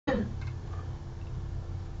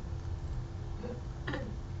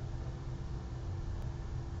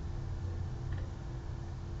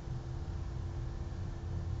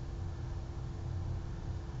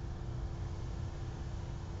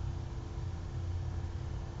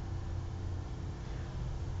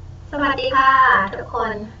สวัสดีค่ะทุกค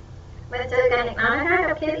นมาเจอกันอีกแล้วนะคะ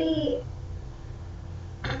กับเคลลี่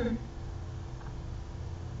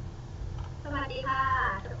สวัสดีค่ะ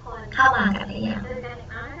ทุกคนเข้ามากันหรือยังเจอกันอีก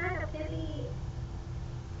แล้วนะคะกับเคลลี่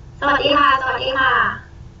สวัสดีค่ะสวัสดีค่ะ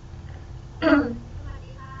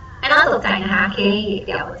ไม่ต้องตกใจนะคะเคลลี่เ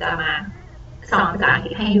ดี๋ยวจะมาสอนภาษาอังกฤ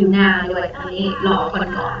ษให้ดูหน้าด้วยตอนนี้รอคน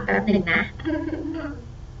ก่อนแป๊บหนึ่งนะ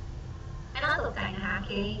ไม่ต้องตกใจนะคะเค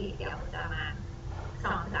ลลี่เดี๋ยวจะมาส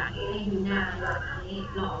อนภาษาอังกฤษให้ดูหน้าด้วยตอนนี้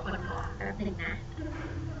รอคนก่อนแป๊บหนึ่งนะ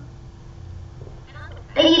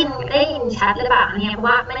ได้ยินชัดหรือเปล่าเนี่ยเพราะ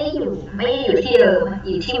ว่าไม่ได้อยู่ที่เดิมอ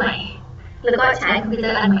ยู่ที่ใหม่แล้วก็ใช้คอมพิวเต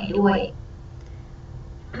อร์อันใหม่ด้วย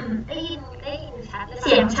ได้ยินชัดเ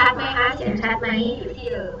สียงชัดไหมคะเสียงชัดไหมอยู่ที่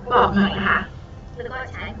เดิมบอกหน่อยนะคะแล้วก็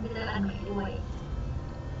ใช้คอมพิวเตอร์อันใหม่ด้วย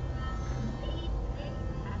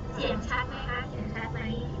เสียงชัดไหมคะเสียงชัดไหม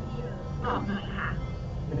อยู่ที่เดิมบอกหน่อยนะคะ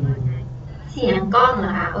เสียงกล้องเหร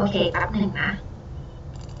อคะโอเคแป๊บหนึ่งนะ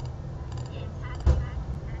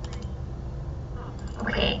โอ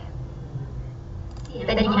เคเ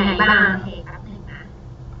ป็นยังไงบ้างโอเคแป๊บหนึ่งนะ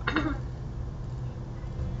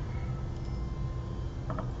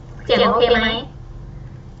เสียงโอเคไหม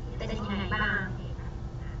เป็นยังไงบ้าง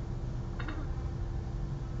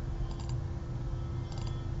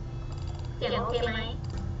เสียงโอเคไหม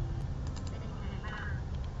เป็นยังไงบ้าง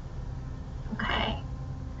โอเค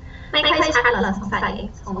ไม่ค่อยชัดเหรอสงสัย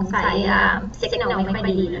สิกแนลไม่ค่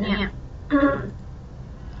อยดีแล้วเนี่ย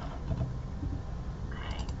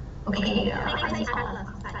โอเคไม่ค่อยชัดเหรอ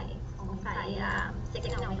สงสัยสิก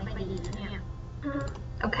แนลไม่ค่อยดีแล้วเนี่ย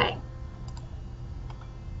โอ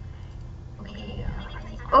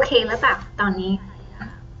เคแล้วแบบตอนนี้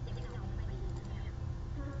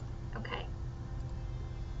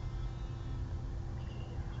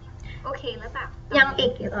โอเคแล้วแบบยังอี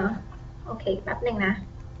กเหรอโอเคแป๊บหนึ่งนะ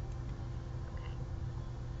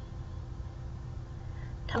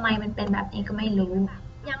ทำไมมันเป็นแบบนี้ก็ไม่รู้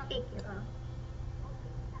ยังอีกเหรอ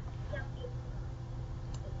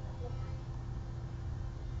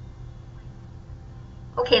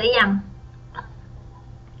โอเคหรือยัง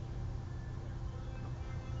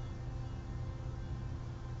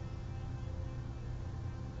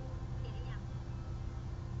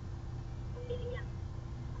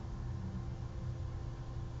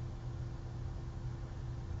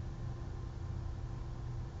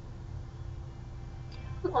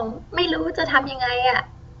ผมไม่รู้จะทำยังไงอ่ะ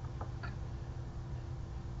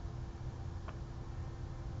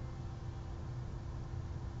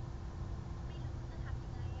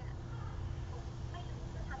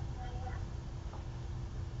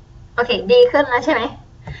โอเคดีขึ้นแล้วใช่ไหม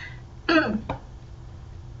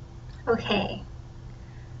โอเค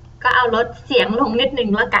ก็เอาลดเสียงลงนิดหนึ่ง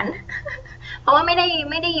แล้วกันเพราะว่าไม่ได้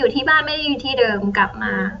อยู่ที่บ้านไม่ได้อยู่ที่เดิมกลับม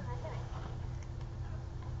า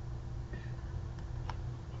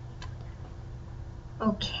โอ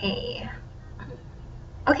เ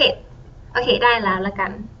คได้แล้วกั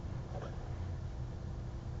น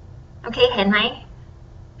โอเคเห็นไหม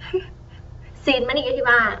ซีนไม่ได้อยู่ที่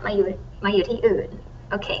บ้านมาอยู่ที่อื่น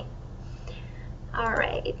โอเค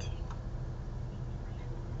alright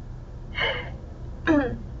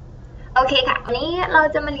โอเคค่ะวันนี้เรา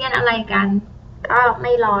จะมาเรียนอะไรกันก็ไ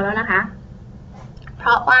ม่รอแล้วนะคะเพร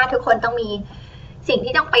าะว่าทุกคนต้องมีสิ่ง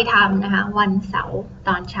ที่ต้องไปทำนะคะวันเสาร์ต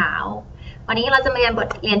อนเช้าวันนี้เราจะมาเรียนบท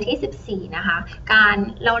เรียนที่14นะคะ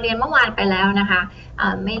เราเรียนเมื่อวานไปแล้วนะคะ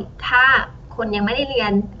ถ้าคนยังไม่ได้เรีย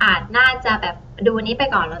นน่าจะแบบดูนี้ไป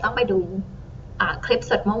ก่อนเราต้องไปดูคลิป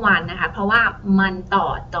สดเมื่อวานนะคะเพราะว่ามัน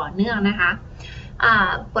ต่อเนื่องนะคะ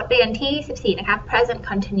บทเรียนที่14นะคะ present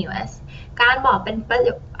continuous การบอกเป็นปร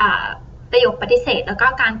ะโยคปฏิเสธแล้วก็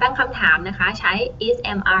การตั้งคำถามนะคะใช้ is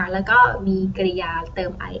mr แล้วก็มีกริยาเติ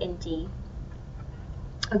ม ing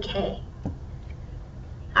โอเค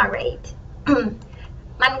alright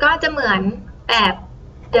มันก็จะเหมือนแบบ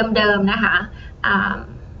เดิมๆนะคะ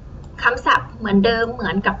คำศัพท์เหมือนเดิมเหมื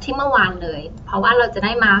อนกับที่เมื่อวานเลยเพราะว่าเราจะไ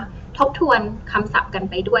ด้มาทบทวนคำศัพท์กัน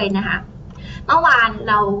ไปด้วยนะคะเมื่อวาน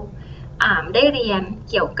เราได้เรียน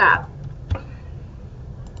เกี่ยวกับ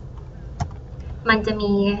มันจะ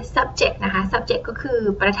มี subject นะคะ subject ก็คือ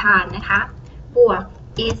ประธานนะคะบวก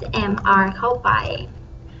is mr เข้าไป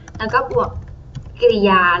แล้วก็บวกกริ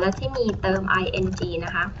ยาแล้วที่มีเติม ing น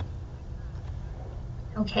ะคะ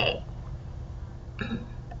โอเค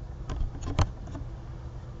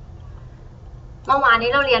เมื่อวาน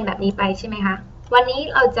นี้เราเรียนแบบนี้ไปใช่ไหมคะวันนี้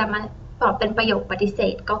เราจะมาตอบเป็นประโยคปฏิเส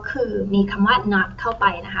ธก็คือมีคำว่า not เข้าไป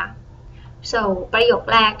นะคะ so ประโยค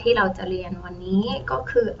แรกที่เราจะเรียนวันนี้ก็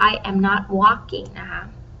คือ I am not walking นะคะ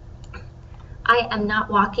I am not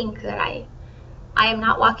walking คืออะไร I am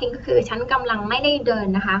not walking ก็คือฉันกำลังไม่ได้เดิน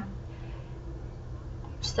นะคะ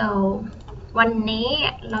so วันนี้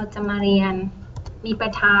เราจะมาเรียนมีปร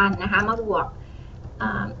ะธานนะคะมาบวก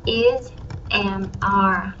is am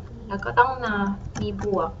are แล้วก็ต้องมีบ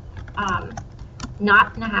วกnot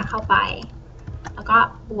นะคะเข้าไปแล้วก็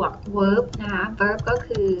บวก verb นะคะ verb ก็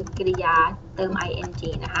คือกริยาเติม ing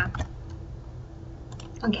นะคะ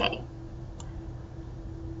โอเค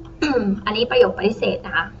อันนี้ประโยคปฏิเสธน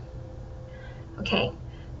ะคะโอเค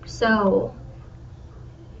so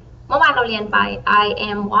เมื่อวานเราเรียนไป I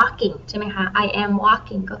am walking ใช่ไหมคะ I am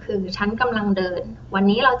walking ก็คือฉันกำลังเดินวัน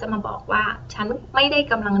นี้เราจะมาบอกว่าฉันไม่ได้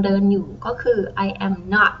กำลังเดินอยู่ก็คือ I am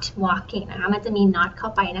not walking นะคะมันจะมี not เข้า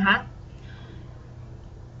ไปนะคะ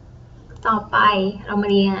ต่อไปเรามา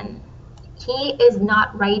เรียน he is not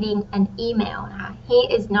writing an email นะคะ he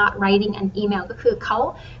is not writing an email ก็คือเขา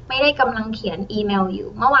ไม่ได้กำลังเขียนอีเมลอยู่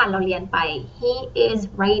เมื่อวานเราเรียนไป he is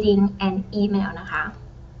writing an email นะคะ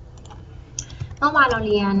เมื่อวานเรา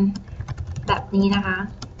เรียนแบบนี้นะคะ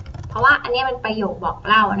เพราะว่าอันนี้เป็นประโยคบอก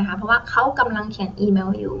เล่านะคะเพราะว่าเขากำลังเขียนอีเมล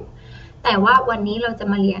อยู่แต่ว่าวันนี้เราจะ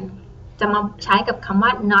มาเรียนจะมาใช้กับคำว่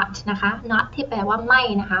า not นะคะ not ที่แปลว่าไม่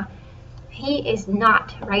นะคะ he is not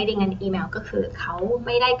writing an email ก็คือเขาไ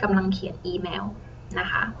ม่ได้กำลังเขียนอีเมลนะ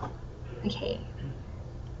คะโอเค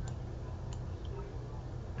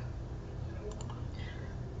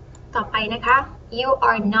ต่อไปนะคะ you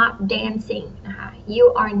are not dancing นะคะ you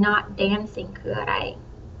are not dancing คืออะไร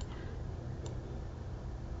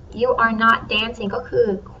you are not dancing ก็คือ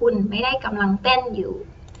คุณไม่ได้กำลังเต้นอยู่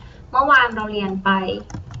เมื่อวานเราเรียนไป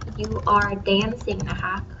you are dancing นะค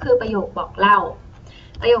ะคือประโยคบอกเล่า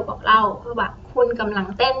ประโยคบอกเล่าคือว่าคุณกำลัง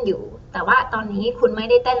เต้นอยู่แต่ว่าตอนนี้คุณไม่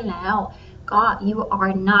ได้เต้นแล้วก็ you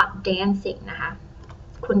are not dancing นะคะ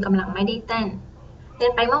คุณกำลังไม่ได้เต้นเรีย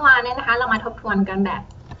นไปเมื่อวานเนี่ยนะคะเรามาทบทวนกันแบบ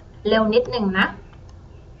เร็วนิดหนึ่งนะ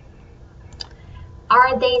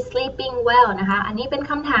Are they sleeping well นะคะอันนี้เป็น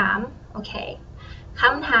คำถามโอเคค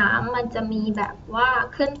ำถามมันจะมีแบบว่า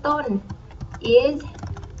ขึ้นต้น is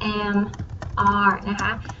am are นะค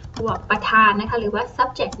ะบวกประธานนะคะหรือว่า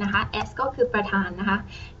subject นะคะ s ก็คือประธานนะคะ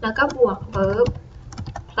แล้วก็บวก verb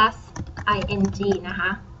plus ing นะค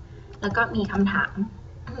ะแล้วก็มีคำถาม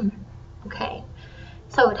โอเค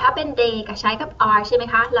so ถ้าเป็น they กับใช้กับ are ใช่ไหม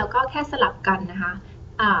คะเราก็แค่สลับกันนะคะ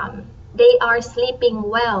they are sleeping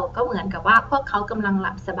well ก็เหมือนกับว่าพวกเขากำลังห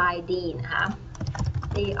ลับสบายดีนะคะ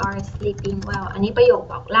they are sleeping well อันนี้ประโยค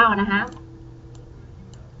บอกเล่านะคะ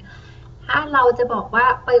ถ้าเราจะบอกว่า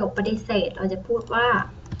ประโยคปฏิเสธเราจะพูดว่า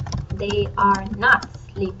they are not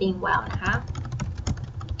sleeping well นะคะ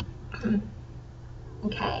โอ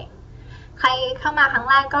เคใครเข้ามาครั้ง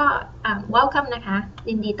แรกก็welcome นะคะ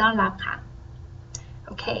ยินดีต้อนรับค่ะ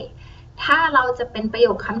โอเคถ้าเราจะเป็นประโย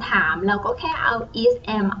คคำถามเราก็แค่เอา is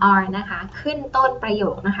am are นะคะขึ้นต้นประโย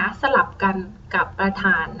คนะคะสลับกันกับประธ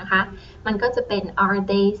านนะคะมันก็จะเป็น are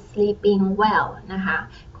they sleeping well นะคะ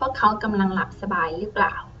พวกเขากำลังหลับสบายหรือเป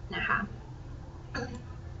ล่านะคะ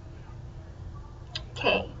โอเค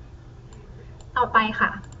ต่อไปค่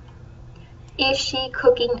ะ is she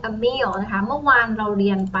cooking a meal นะคะเมื่อวานเราเ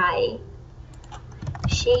รียนไป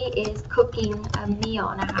she is cooking a meal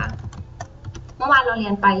นะคะเมื่อวานเราเรี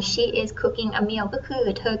ยนไป she is cooking a meal ก็คือ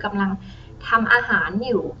เธอกำลังทำอาหารอ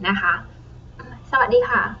ยู่นะคะสวัสดี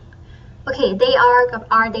ค่ะโอเค they are กับ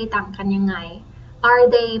are they ต่างกันยังไง are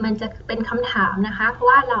they มันจะเป็นคำถามนะคะเพราะ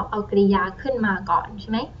ว่าเราเอากริยาขึ้นมาก่อนใช่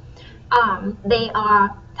ไหมthey are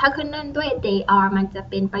ถ้าขึ้นนั่นด้วย they are มันจะ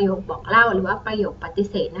เป็นประโยคบอกเล่าหรือว่าประโยคปฏิ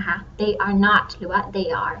เสธนะคะ they are not หรือว่า they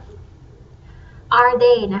are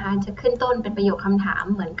they นะคะจะขึ้นต้นเป็นประโยคคำถาม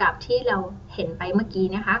เหมือนกับที่เราเห็นไปเมื่อกี้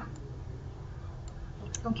นะคะ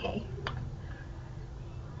โอเค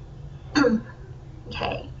โอเค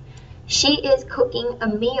she is cooking a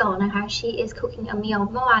meal นะคะ she is cooking a meal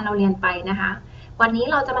เมื่อวานเราเรียนไปนะคะวันนี้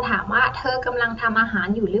เราจะมาถามว่าเธอกำลังทำอาหาร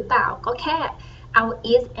อยู่หรือเปล่าก็แค่เอา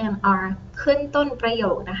is am are ขึ้นต้นประโย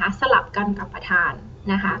คนะคะสลับกันกับประธาน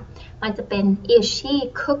นะคะมันจะเป็น is she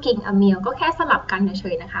cooking a meal ก็แค่สลับกันเฉ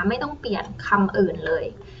ยๆนะคะไม่ต้องเปลี่ยนคำอื่นเลย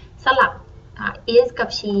สลับis กับ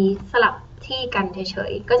she สลับที่กันเฉ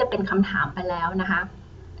ยๆก็จะเป็นคำถามไปแล้วนะคะ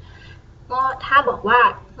ถ้าบอกว่า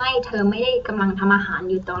ไม่เธอไม่ได้กำลังทำอาหาร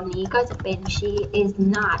อยู่ตอนนี้ก็จะเป็น she is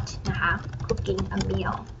not นะคะ cooking a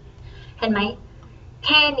meal เห็นไหมแ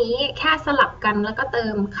ค่นี้แค่สลับกันแล้วก็เติ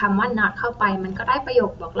มคำว่า not เข้าไปมันก็ได้ประโย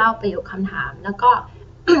คบอกเล่าประโยคคำถามแล้วก็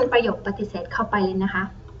ประโยคปฏิเสธเข้าไปเลยนะคะ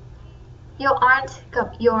you aren't กับ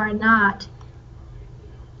you're not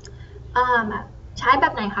ใช้แบ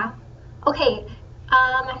บไหนคะโอเค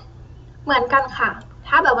เหมือนกันค่ะ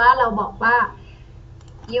ถ้าแบบว่าเราบอกว่า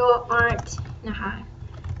you aren't นะคะ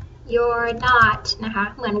you're not นะคะ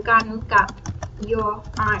เหมือนกันกับ you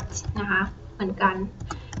aren't นะคะเหมือนกัน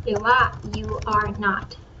หรือว่า you are not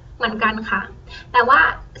เหมือนกันค่ะแต่ว่า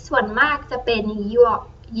ส่วนมากจะเป็น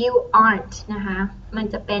you aren't นะคะมัน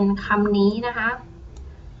จะเป็นคำนี้นะคะ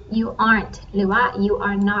you aren't หรือว่า you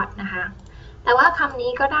are not นะคะแต่ว่าคำ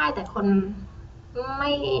นี้ก็ได้แต่คน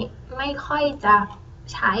ไม่ค่อยจะ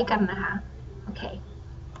ใช้กันนะคะโอเค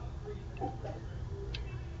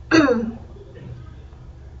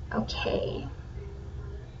โอเค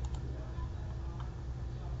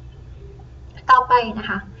ต่อไปนะ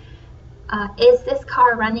คะis this car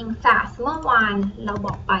running fast เมื่อวานเราบ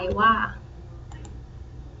อกไปว่า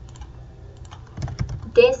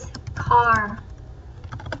this car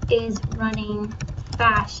is running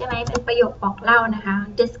fast ใช่ไหมเป็นประโยคบอกเล่านะคะ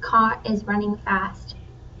this car is running fast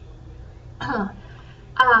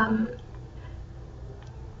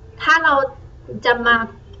ถ้าเราจะมา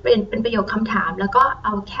เป็นประโยคคำถามแล้วก็เอ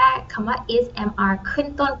าแค่คำว่า is mr ขึ้น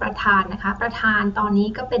ต้นประธานนะคะประธานตอนนี้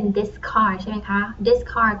ก็เป็น this car ใช่ไหมคะ this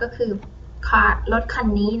car ก็คือ car รถคัน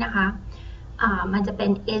นี้นะคะมันจะเป็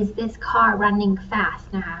น is this car running fast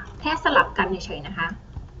นะคะแค่สลับกันเฉยๆนะคะ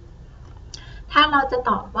ถ้าเราจะ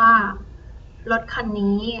ตอบว่ารถคัน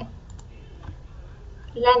นี้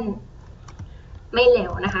เล่นไม่เร็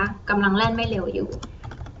วนะคะกำลังเล่นไม่เร็วอยู่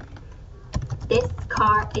this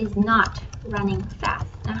car is not running fast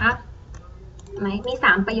นะคะมี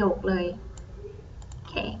3ประโยคเลยโอ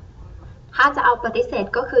เคถ้าจะเอาปฏิเสธ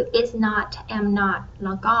ก็คือ is not am not แ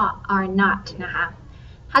ล้วก็ are not นะคะ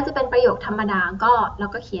ถ้าจะเป็นประโยคธรรมดาก็เรา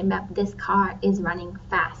ก็เขียนแบบ this car is running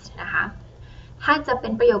fast นะคะถ้าจะเป็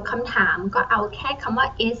นประโยคคำถามก็เอาแค่คำว่า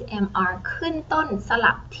is am are ขึ้นต้นส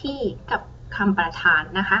ลับที่กับคำประธาน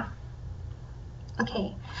นะคะโอเค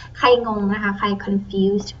ใครงงนะคะใคร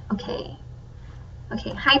confused โอเค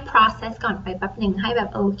ให้ process ก่อนไปแป๊บหนึ่งให้แบบ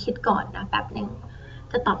คิดก่อนนะแป๊บหนึ่ง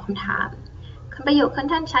จะตอบคำถามประโยคขั้น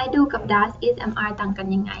ท่านใช้doกับ does is am are ต่างกัน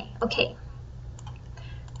ยังไงโอเค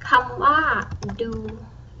คำว่า do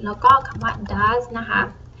แล้วก็คำว่า does นะคะ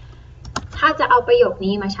ถ้าจะเอาประโยค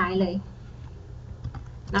นี้มาใช้เลย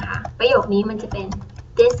นะคะประโยคนี้มันจะเป็น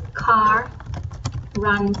this car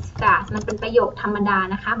runs fast มันเป็นประโยคธรรมดา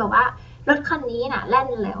นะคะแบบว่ารถคันนี้นะเล่น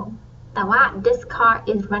เร็วแต่ว่า this car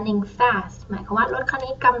is running fast หมายความว่ารถคัน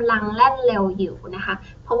นี้กำลังเล่นเร็วอยู่นะคะ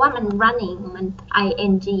เพราะว่ามัน running มัน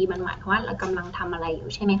ing มันหมายความว่าเรากำลังทำอะไรอยู่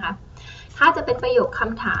ใช่ไหมคะถ้าจะเป็นประโยคค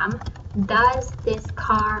ำถาม does this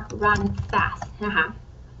car run fast นะคะ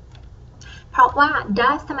เพราะว่า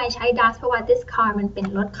does ทำไมใช้ does เพราะว่า this car มันเป็น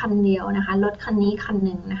รถคันเดียวนะคะรถคันนี้คันห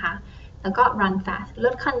นึ่งนะคะแล้วก็ run fast ร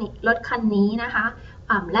ถคันนี้นะคะ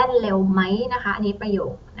เล่นเร็วไหมนะคะอันนี้ประโย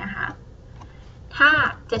คนะคะถ้า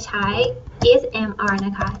จะใช้ is mr น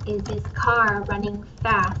ะคะ is this car running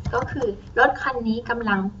fast ก็คือรถคันนี้กำ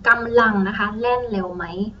ลังนะคะเล่นเร็วไหม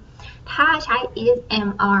ถ้าใช้ is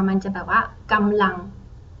mr มันจะแบบว่ากำลัง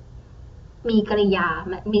มีกริยา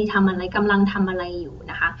มีทำอะไรกำลังทำอะไรอยู่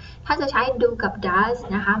นะคะถ้าจะใช้ do กับ does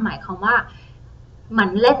นะคะหมายความว่ามัน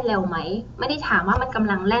เล่นเร็วไหมไม่ได้ถามว่ามันก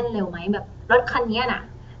ำลังเล่นเร็วไหมแบบรถคันนี้น่ะ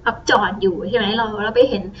แบบจอดอยู่ใช่ไหมเราไป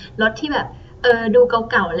เห็นรถที่แบบดู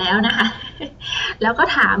เก่าๆแล้วนะคะแล้วก็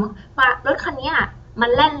ถามว่ารถคันนี้มัน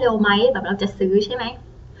เล่นเร็วไหมแบบเราจะซื้อใช่ไหม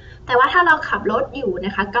แต่ว่าถ้าเราขับรถอยู่น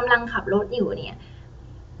ะคะกำลังขับรถอยู่เนี่ย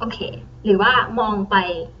โอเคหรือว่ามองไป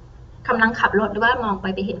กำลังขับรถหรือว่ามองไป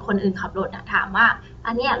เห็นคนอื่นขับรถถามว่า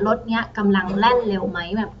อันเนี้ยรถเนี้ยกำลังเล่นเร็วไหม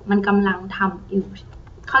แบบมันกำลังทำอยู่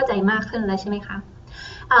เข้าใจมากขึ้นแล้วใช่ไหมคะ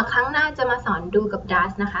ครั้งหน้าจะมาสอนdoกับ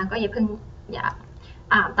does นะคะก็อย่า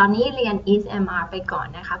ตอนนี้เรียน is mr ไปก่อน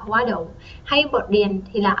นะคะเพราะว่าเดี๋ยวให้บทเรียน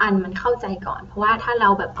ทีละอันมันเข้าใจก่อนเพราะว่าถ้าเรา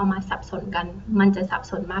แบบเอามาสับสนกันมันจะสับ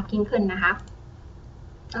สนมากยิ่งขึ้นนะคะ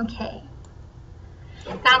โอเค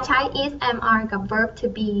การใช้ is mr กับ verb to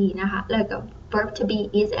be นะคะเลยกับ verb to be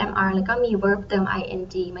is mr แล้วก็มี verb เติม ing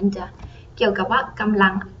มันจะเกี่ยวกับว่ากำลั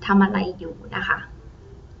งทำอะไรอยู่นะคะ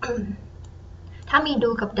ถ้ามี do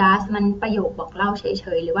กับ does มันประโยคบอกเล่าเฉ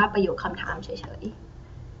ยๆหรือว่าประโยคคำถามเฉย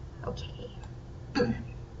ๆโอเค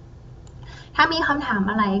ถ้ามีคำถาม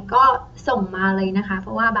อะไรก็ส่งมาเลยนะคะเพ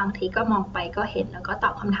ราะว่าบางทีก็มองไปก็เห็นแล้วก็ต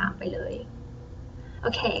อบคำถามไปเลยโอ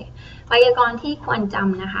เคไวยากรณ์ที่ควรจ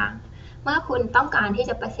ำนะคะเมื่อคุณต้องการที่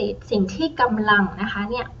จะประสิทธิ์สิ่งที่กำลังนะคะ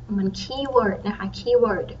เนี่ยมันคีย์เวิร์ดนะคะคีย์เ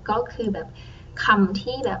วิร์ดก็คือแบบคำ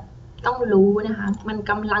ที่แบบต้องรู้นะคะมัน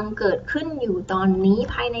กำลังเกิดขึ้นอยู่ตอนนี้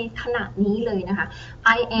ภายในขณะนี้เลยนะคะ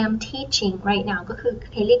I am teaching right now ก็คือ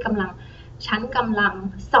เฮลี่ฉันกำลัง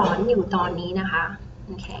สอนอยู่ตอนนี้นะคะโ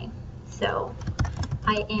อเค so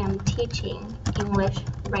I am teaching English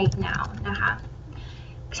right now นะคะ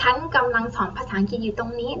ฉันกำลังสอนภาษาอังกฤษอยู่ตร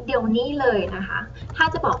งนี้เดี๋ยวนี้เลยนะคะถ้า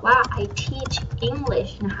จะบอกว่า I teach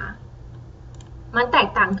English นะคะมันแตก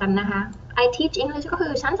ต่างกันนะคะ I teach English ก็คื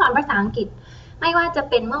อฉันสอนภาษาอังกฤษไม่ว่าจะ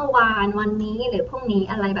เป็นเมื่อวานวันนี้หรือพรุ่งนี้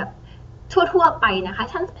อะไรแบบ ทั่วๆไปนะคะ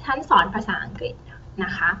ฉันสอนภาษาอังกฤษน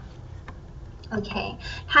ะคะโอเค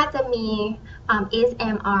ถ้าจะมี is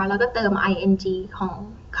am are แล้วก็เติม ing ของ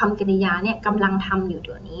คำกริยาเนี่ยกำลังทำอยู่เ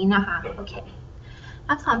ดี๋ยวนี้นะคะโอเค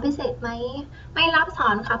รับสอนพิเศษไหมไม่รับสอ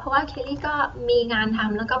นค่ะเพราะว่าเคลลี่ก็มีงานท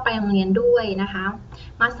ำแล้วก็ไปโรงเรียนด้วยนะคะ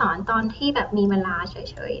มาสอนตอนที่แบบมีเวลาเฉ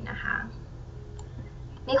ยๆนะคะ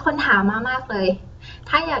มีคนถามมามากเลย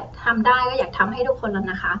ถ้าอยากทำได้ก็อยากทำให้ทุกคนแล้ว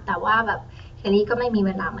นะคะแต่ว่าแบบเคลลี่ก็ไม่มีเ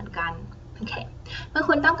วลาเหมือนกันโอเคเมื่อ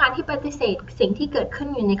คุณต้องการที่ปฏิเสธสิ่งที่เกิดขึ้น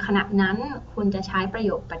อยู่ในขณะนั้นคุณจะใช้ประโ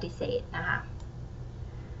ยคปฏิเสธนะคะ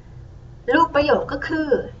รูปประโยคก็คือ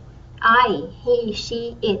I he she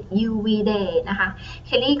it you we they นะคะเค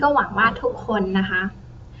ลลี่ก็หวังว่าทุกคนนะคะ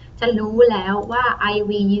จะรู้แล้วว่า I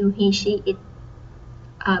we you he she it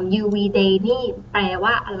you we they นี่แปล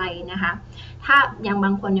ว่าอะไรนะคะถ้าอย่างบ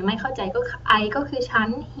างคนยังไม่เข้าใจก็ I ก็คือฉัน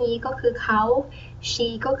he ก็คือเขา she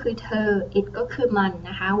ก็คือเธอ it ก็คือมัน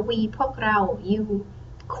นะคะ we พวกเรา you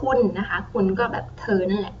คุณนะคะคุณก็แบบเธอ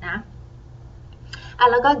นั่นแหละนะ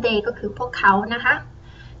แล้วก็ they ก็คือพวกเขานะคะ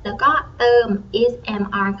แล้วก็เติม is am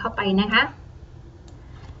are เข้าไปนะคะ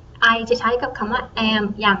I จะใช้กับคำว่า am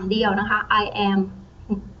อย่างเดียวนะคะ I am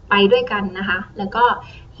ไปด้วยกันนะคะแล้วก็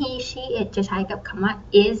he she it จะใช้กับคำว่า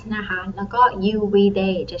is นะคะแล้วก็ you we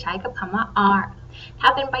they จะใช้กับคำว่า are ถ้า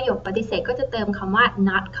เป็นประโยคปฏิเสธก็จะเติมคำว่า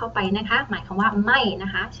not เข้าไปนะคะหมายความว่าไม่น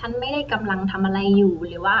ะคะฉันไม่ได้กำลังทำอะไรอยู่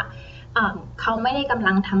หรือว่าเขาไม่ได้กำ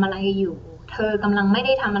ลังทำอะไรอยู่เธอกำลังไม่ไ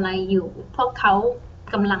ด้ทำอะไรอยู่พวกเขา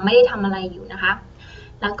กำลังไม่ได้ทำอะไรอยู่นะคะ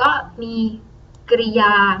แล้วก็มีกริย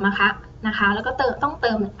านะคะแล้วก็ต้องเ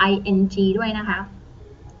ติม ing ด้วยนะคะ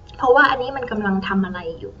เพราะว่าอันนี้มันกำลังทำอะไร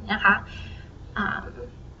อยู่นะคะ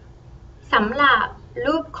สำหรับ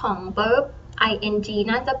รูปของ verb ing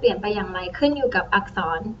น่าจะเปลี่ยนไปอย่างไรขึ้นอยู่กับอักษ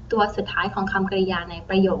รตัวสุดท้ายของคำกริยาใน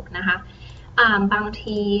ประโยคนะคะบาง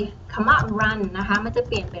ทีคำว่า run นะคะมันจะเ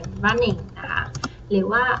ปลี่ยนเป็น running นะคะหรือ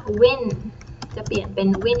ว่า win จะเปลี่ยนเป็น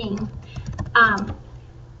winning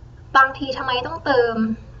บางทีทำไมต้องเติม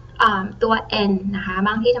ตัว n นะคะบ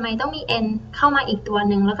างทีทำไมต้องมี n เข้ามาอีกตัว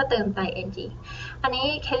หนึ่งแล้วก็เติมใจ ng อันนี้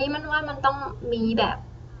เคลลี่มันว่ามันต้องมีแบบ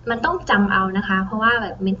มันต้องจำเอานะคะเพราะว่าแบ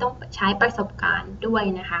บมันต้องใช้ประสบการณ์ด้วย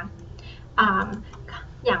นะคะ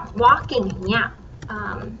อย่าง walking อย่างเงี้ย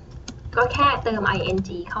ก็แค่เติม ing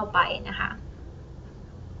เข้าไปนะคะ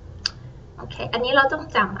โอเคอันนี้เราต้อง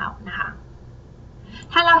จำเอานะคะ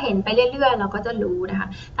ถ้าเราเห็นไปเรื่อยๆเราก็จะรู้นะคะ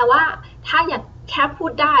แต่ว่าถ้าอยากแค่พู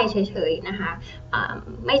ดได้เฉยๆนะคะ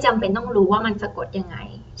ไม่จำเป็นต้องรู้ว่ามันสะกดยังไง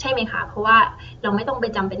ใช่ไหมคะเพราะว่าเราไม่ต้องไป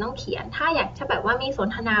จำเป็นต้องเขียนถ้าอยากจะแบบว่ามีบทสน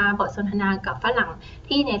ทนากับฝรั่ง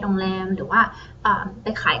ที่ในโรงแรมหรือว่าไป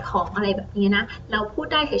ขายของอะไรแบบนี้นะเราพูด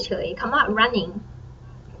ได้เฉยๆคำว่า running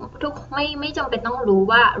ไม่จำเป็นต้องรู้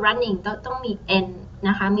ว่า running ต้องมี n น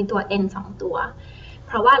ะคะมีตัว n 2 ตัวเ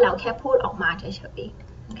พราะว่าเราแค่พูดออกมาเฉย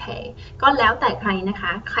ๆโอเคก็แล้วแต่ใครนะค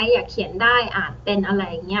ะใครอยากเขียนได้อ่านเป็นอะไร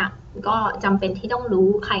เงี้ยก็จำเป็นที่ต้องรู้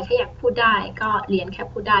ใครแค่อยากพูดได้ก็เรียนแค่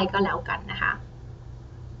พูดได้ก็แล้วกันนะคะ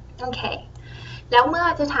โอเคแล้วเมื่อ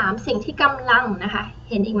จะถามสิ่งที่กำลังนะคะ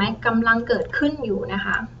เห็นอีกไหมกำลังเกิดขึ้นอยู่นะค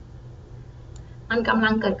ะมันกำลั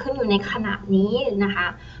งเกิดขึ้นอยู่ในขณะนี้นะคะ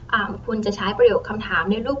คุณจะใช้ประโยคคำถาม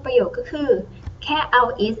ในรูปประโยคก็คือแค่เอา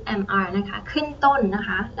is am are นะคะขึ้นต้นนะค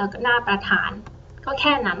ะแล้วก็หน้าประธานก็แ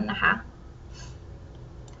ค่นั้นนะคะ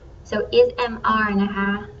so is am are นะคะ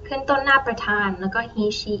ขึ้นต้นหน้าประธานแล้วก็ he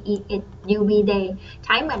she it you we they ใ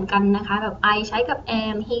ช้เหมือนกันนะคะแบบ I ใช้กับ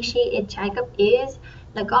am he she it ใช้กับ is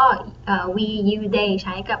แล้วก็we you they ใ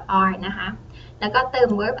ช้กับ are นะคะแล้วก็เติม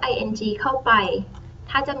verb ing เข้าไป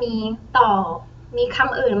ถ้าจะมีค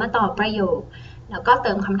ำอื่นมาต่อประโยคแล้วก็เ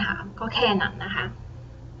ติมคำถามก็แค่นั้นนะคะ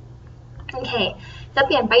โอเคจะเ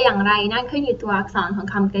ปลี่ยนไปอย่างไรนั่นขึ้นอยู่ตัวอักษรของ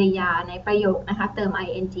คำกริยาในประโยคนะคะเติม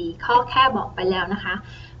ing ข้อแค่บอกไปแล้วนะคะ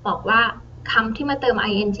บอกว่าคำที่มาเติม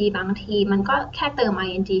ing บางทีมันก็แค่เติม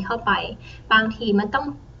ing เข้าไปบางทีมันต้อง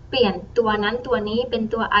เปลี่ยนตัวนั้นตัวนี้เป็น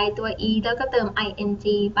ตัว i ตัว e แล้วก็เติม ing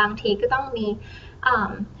บางทีก็ต้องมี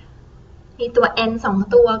ตัว n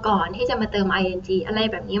 2 ตัวก่อนที่จะมาเติม ing อะไร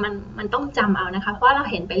แบบนี้มันต้องจำเอานะคะเพราะว่าเรา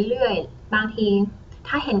เห็นไปเรื่อยบางที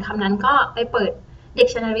ถ้าเห็นคำนั้นก็ไปเปิด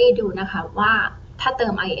dictionary ดูนะคะว่าถ้าเติ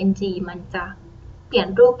ม ing มันจะเปลี่ยน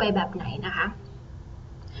รูปไปแบบไหนนะคะ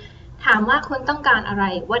ถามว่าคุณต้องการอะไร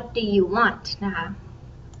what do you want นะคะ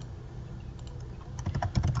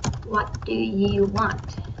what do you want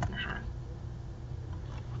นะคะ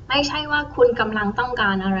ไม่ใช่ว่าคุณกำลังต้องก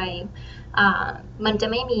ารอะไรมันจะ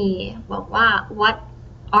ไม่มีบอกว่า what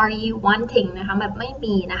are you wanting นะคะแบบไม่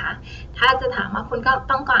มีนะคะถ้าจะถามว่าคุณก็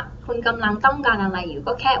ต้องการคุณกำลังต้องการอะไรอยู่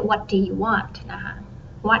ก็แค่ what do you want นะคะ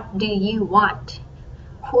what do you want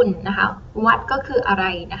คุณนะคะ what ก็คืออะไร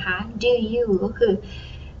นะคะ do you ก็คือ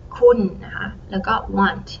คุณนะคะแล้วก็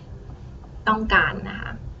want ต้องการนะค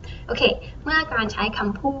ะโอเคเมื่อการใช้ค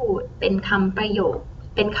ำพูดเป็นคำประโ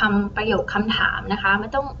ยคคำถามนะคะมัน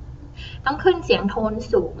ต้องขึ้นเสียงโทน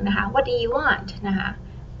สูงนะคะ What do you want นะคะ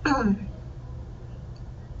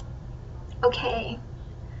โอเค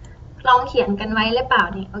ลองเขียนกันไว้หรือเปล่า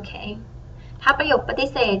นี่โอเคถ้าประโยคปฏิ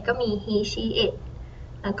เสธก็มี he she it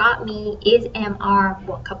แล้วก็มี is am are บ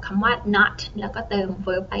วกกับคำว่า not แล้วก็เติม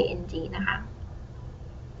verb ing นะคะ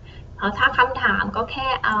พอถ้าคำถามก็แค่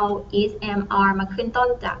เอา is am are มาขึ้นต้น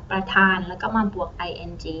จากประธานแล้วก็มาบวก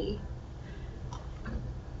ing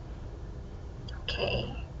โอเค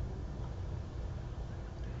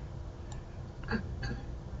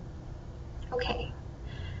โอเค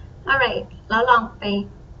alright แล้วลองไป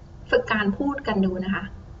ฝึกการพูดกันดูนะคะ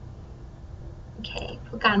โอเค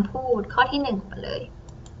ฝึกการพูดข้อที่1ก่อนเลย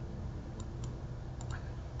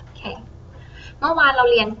โอเคเมื่อวานเรา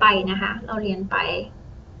เรียนไปนะคะเราเรียนไป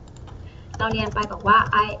บอกว่า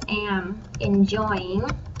I am enjoying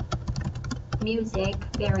music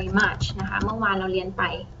very much นะคะเมื่อวานเราเรียนไป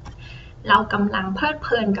เรากำลังเพลิดเพ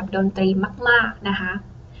ลินกับดนตรีมากๆนะคะ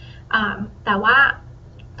แต่ว่า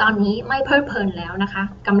ตอนนี้ไม่เพลิดเพลินแล้วนะคะ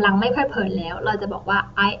กำลังไม่เพลิดเพลินแล้วเราจะบอกว่า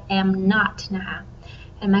I am not นะคะ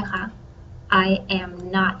เห็นไหมคะ I am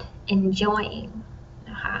not enjoying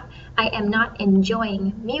นะคะ I am not enjoying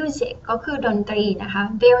music ก็คือดนตรีนะคะ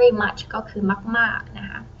very much ก็คือมากๆนะ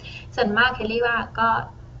คะส่วนมากเคลลี่ว่าก็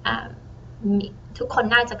ทุกคน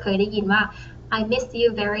น่าจะเคยได้ยินว่า I miss you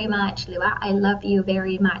very much หรือว่า I love you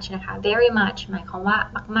very much นะคะ very much หมายความว่า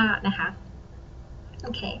มากๆนะคะโอ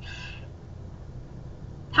เค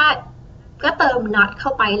ถ้าก็เติม not เข้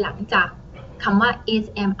าไปหลังจากคำว่า is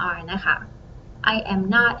am are นะคะ I am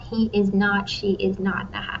not he is not she is not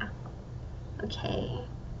นะคะโอเค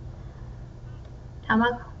ถามว่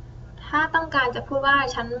าถ้าต้องการจะพูดว่า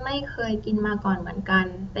ฉันไม่เคยกินมาก่อนเหมือนกัน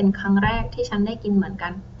เป็นครั้งแรกที่ฉันได้กินเหมือนกั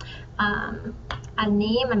นอัน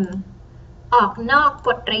นี้มันออกนอกบ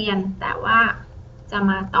ทเรียนแต่ว่าจะ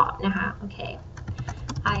มาตอบนะคะโอเค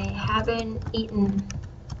I haven't eaten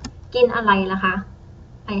กินอะไรล่ะคะ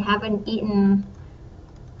I haven't eaten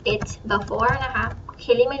it before นะคะเค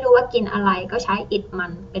ลลี่ไม่รู้ว่ากินอะไรก็ใช้ it มั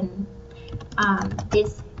นเป็น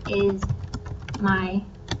this is my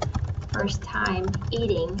first time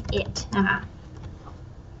eating it นะคะ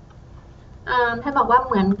ถ้าบอกว่าเ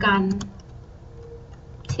หมือนกัน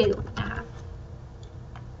too นะคะ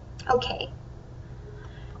โอเค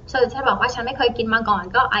so ถ้าบอกว่าฉันไม่เคยกินมาก่อน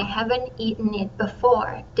ก็ I haven't eaten it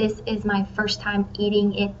before this is my first time eating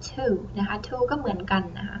it too นะคะ too ก็เหมือนกัน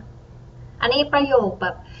นะคะอันนี้ประโยคแบ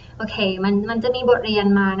บโอเคมันจะมีบทเรียน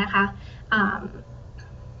มานะคะ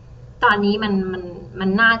ตอนนี้มัน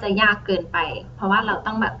น่าจะยากเกินไปเพราะว่าเรา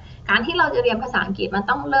ต้องแบบการที่เราจะเรียนภาษาอังกฤษมัน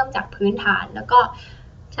ต้องเริ่มจากพื้นฐานแล้วก็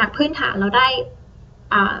จากพื้นฐานเราได้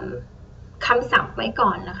คำศัพท์ไว้ก่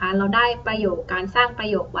อนนะคะเราได้ประโยคการสร้างประ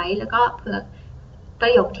โยคไว้แล้วก็เผื่อปร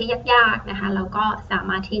ะโยคที่ยากๆนะคะเราก็สา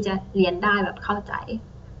มารถที่จะเรียนได้แบบเข้าใจ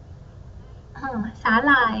สาห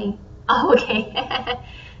ร่ายโอเค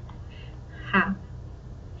ค่ะ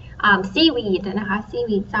seaweed นะคะ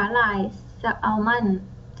seaweed สาหร่ายอัลมอนด์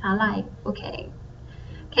สาหร่ายโอเค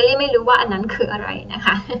เคลลี่ไม่รู้ว่าอันนั้นคืออะไรนะค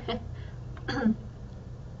ะ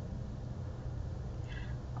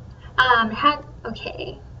ถ้าโอเค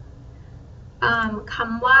ค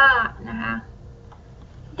ำว่านะคะ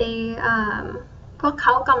they พวกเข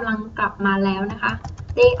ากำลังกลับมาแล้วนะคะ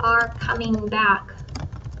they are coming back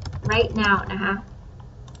right now นะคะ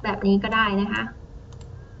แบบนี้ก็ได้นะคะ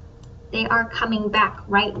they are coming back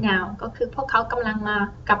right now ก็คือพวกเขากำลัง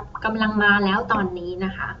มาแล้วตอนนี้น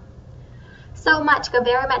ะคะ so much กับ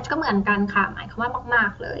very much ก็เหมือนกันค่ะหมายความว่ามา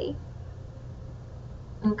กๆเลย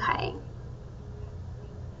โอเค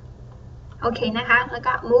โอเคนะคะแล้ว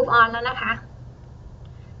ก็ move on แล้วนะคะ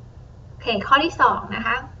โอเคข้อที่2นะค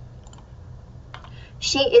ะ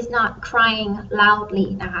she is not crying loudly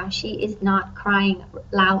นะคะ she is not crying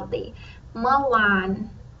loudly เมื่อวาน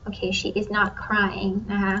โอเค she is not crying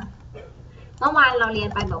นะคะเมื่อวานเราเรียน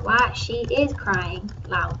ไปบอกว่า she is crying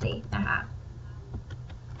loudly นะคะ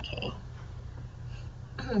โอเค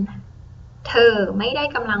เธอไม่ได้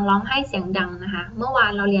กำลังร้องไห้เสียงดังนะคะเมื่อวา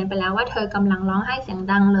นเราเรียนไปแล้วว่าเธอกำลังร้องไห้เสียง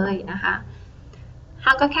ดังเลยนะคะเร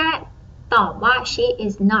าก็แค่ตอบว่า she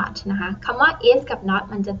is not นะคะคำว่า is กับ not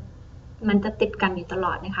มันจะติดกันอยู่ตล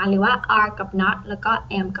อดนะคะหรือว่า are กับ not แล้วก็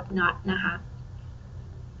am กับ not นะคะ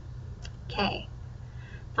โอเค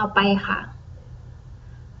ต่อไปค่ะ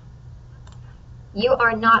you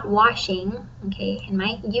are not washing โอเคเห็นไหม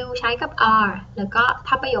you ใช้กับ are แล้วก็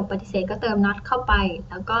ถ้าประโยคปฏิเสธก็เติม not เข้าไป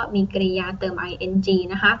แล้วก็มีกริยาเติม ing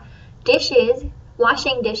นะคะ dishes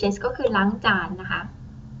washing dishes ก็คือล้างจานนะคะ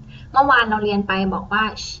เมื่อวานเราเรียนไปบอกว่า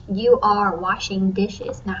you are washing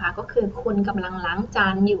dishes นะคะก็คือคุณกำลังล้างจา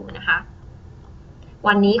นอยู่นะคะ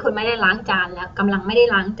วันนี้คุณไม่ได้ล้างจานแล้วกำลังไม่ได้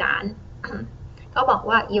ล้างจาน ก็บอก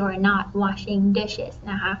ว่า you are not washing dishes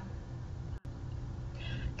นะคะ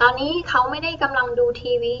ตอนนี้เขาไม่ได้กำลังดู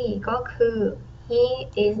ทีวีก็คือ he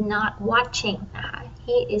is not watching นะคะ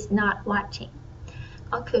he is not watching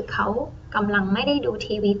ก็คือเขากำลังไม่ได้ดู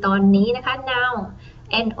ทีวีตอนนี้นะคะ now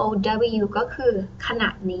now ก็คือขณะ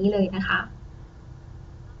นี้เลยนะคะ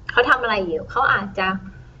เขาทำอะไรอยู่เขาอาจจะ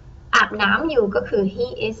อาบน้ำอยู่ก็คือ he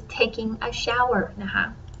is taking a shower นะคะ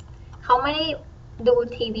เขาไม่ได้ดู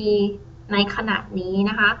ทีวีในขณะนี้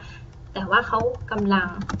นะคะแต่ว่าเขากำลัง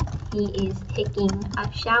he is taking a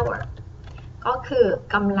shower ก็คือ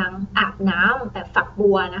กำลังอาบน้ำแบบฝัก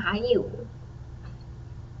บัวนะคะอยู่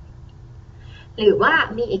หรือว่า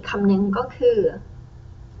มีอีกคำหนึ่งก็คือ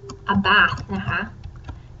a bath นะคะ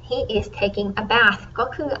he is taking a bath ก็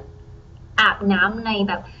คืออาบน้ำใน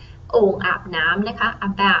แบบโอ่งอาบน้ำนะคะ a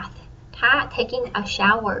bath ถ้า taking a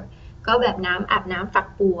shower ก็แบบน้ำอาบน้ำฝัก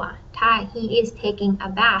บัวถ้า he is taking a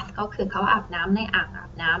bath ก็คือเขาอาบน้ำในอ่างอา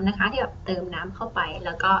บน้ำนะคะที่แบบเติมน้ำเข้าไปแ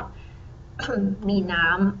ล้วก็ มีน้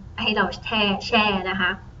ำให้เราแช่นะค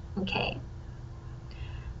ะโอเค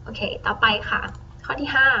ต่อไปค่ะข้อที่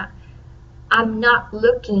5 I'm not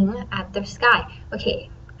looking at the sky โอเค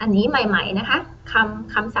อันนี้ใหม่ๆนะคะ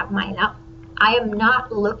คำศัพท์ใหม่แล้ว I am not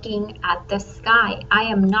looking at the sky I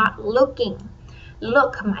am not looking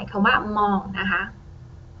look หมายความว่ามองนะคะ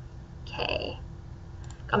โอเค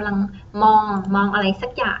กำลังมองอะไรสั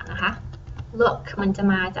กอย่างนะคะ look มันจะ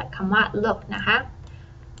มาจากคำว่า look นะคะ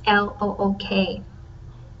L-O-O-K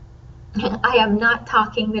I am not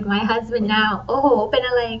talking with my husband now โอ้โหเป็น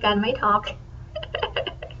อะไรกันไม่ talk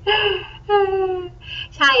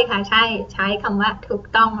ใช่ค่ะใช้คำว่าถูก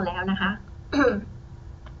ต้องแล้วนะคะ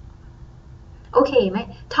โอเคไหม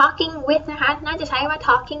talking with นะคะน่าจะใช้ว่า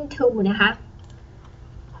talking to นะคะ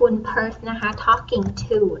คุณ purse นะคะ talking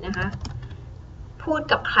to นะคะพูด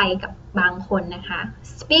กับใครกับบางคนนะคะ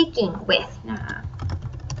speaking with นะคะ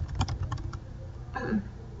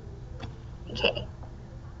โอเค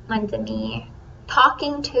มันจะมี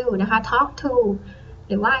talking to นะคะ talk to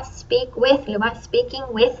หรือว่า speak with หรือว่า speaking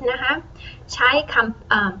with นะคะใช้ค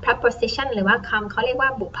ำpreposition หรือว่าคำเขาเรียกว่า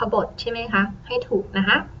บุพบทใช่ไหมคะให้ถูกนะค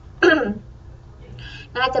ะ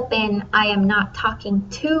น่าจะเป็น I am not talking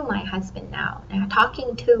to my husband now นะคะ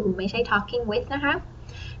talking to ไม่ใช่ talking with นะคะ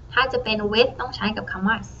ถ้าจะเป็น with ต้องใช้กับคำ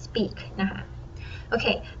ว่า speak นะคะโอเค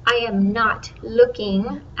I am not looking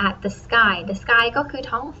at the sky the sky ก็คือ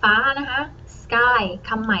ท้องฟ้านะคะ sky ค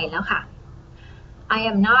ำใหม่แล้วค่ะ I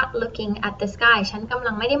am not looking at the sky ฉันกำ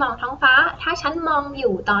ลังไม่ได้มองท้องฟ้าถ้าฉันมองอ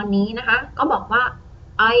ยู่ตอนนี้นะคะก็บอกว่า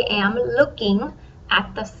I am looking at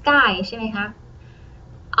the sky ใช่ไหมคะ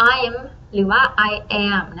I am หรือว่า I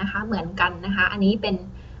am นะคะเหมือนกันนะคะอันนี้เป็น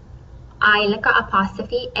I แล้วก็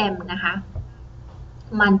apostrophe m นะคะ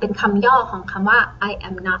มันเป็นคำย่อของคำว่า I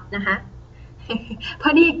am not นะคะ พอ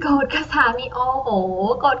ดีโกรธกับสามีโอ้โห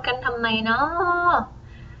โกรธกันทำไมเนาะ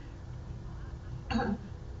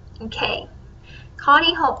โอเคข้อ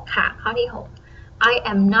ที่6ค่ะข้อที่6 I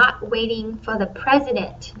am not waiting for the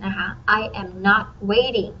president นะคะ I am not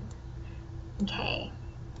waiting โอเค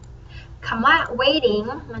คำว่า waiting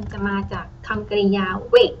มันจะมาจากคำกริยา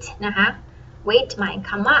wait นะคะ wait หมาย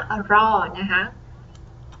คำว่ารอนะคะ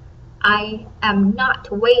I am not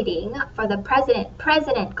waiting for the president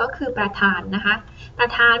president ก็คือประธานนะคะประ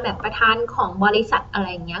ธานแบบประธานของบริษัทอะไร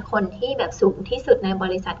เงี้ยคนที่แบบสูงที่สุดในบ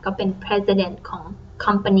ริษัทก็เป็น president ของ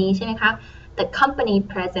company ใช่ไหมคะ the company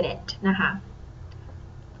president นะคะ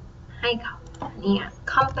ให้เขาเนี่ย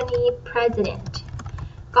company president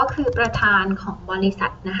ก็คือประธานของบริษั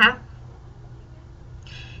ทนะคะ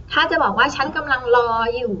ถ้าจะบอกว่าฉันกำลังรอ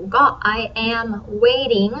อยู่ก็ I am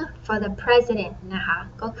waiting for the president นะคะ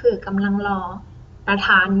ก็คือกำลังรอประธ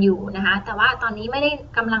านอยู่นะคะแต่ว่าตอนนี้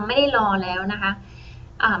กำลังไม่ได้รอแล้วนะคะ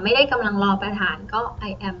ไม่ได้กำลังรอประธานก็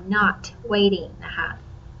I am not waiting นะคะ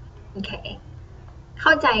โอเคเข้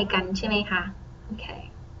าใจกันใช่ไหมคะโอเค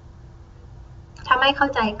ถ้าไม่เข้า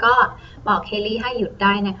ใจก็บอกเคลลี่ให้หยุดไ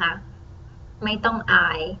ด้นะคะไม่ต้องอ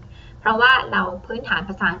ายเพราะว่าเราพื้นฐานภ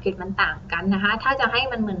าษาอังกฤษมันต่างกันนะคะถ้าจะให้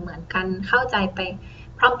มันเหมือนกันเข้าใจไป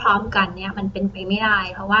พร้อมๆกันเนี่ยมันเป็นไปไม่ได้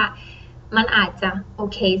เพราะว่ามันอาจจะโอ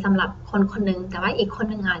เคสำหรับคนนึงแต่ว่าอีกคน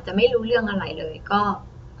นึงอาจจะไม่รู้เรื่องอะไรเลยก็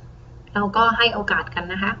เราก็ให้โอกาสกัน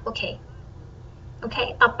นะคะโอเค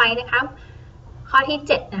ต่อไปนะคะข้อที่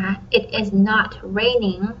7นะคะ it is not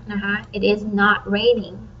raining นะคะ it is not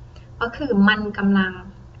raining ก็คือมันกำลัง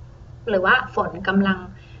หรือว่าฝนกำลัง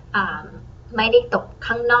ไม่ได้ตก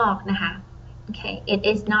ข้างนอกนะคะโอเค it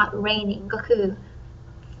is not raining ก็คือ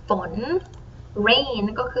ฝน rain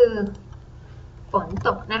ก็คือฝนต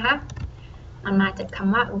กนะคะมันมาจากค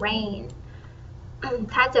ำว่า rain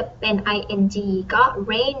ถ้าจะเป็น ing ก็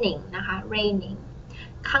raining นะคะ raining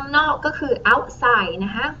ข้างนอกก็คือ outside น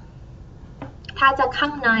ะคะถ้าจะข้า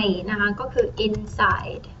งในนะคะก็คือ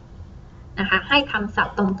inside นะคะให้คำศัพ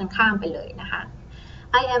ท์ตรงกันข้ามไปเลยนะคะ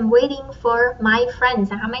I am waiting for my friends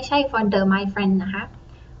นะคะไม่ใช่ for the my friend นะคะ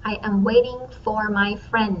I am waiting for my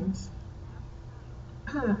friends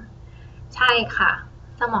ใช่ค่ะ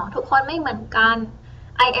สมองทุกคนไม่เหมือนกัน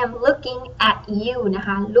I am looking at you นะค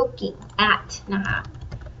ะ looking at นะคะ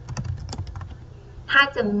ถ้า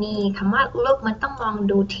จะมีคำว่า look มันต้องมอง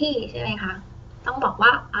ดูที่ใช่ไหมคะต้องบอกว่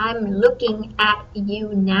า I'm looking at you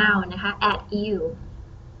now นะคะ at you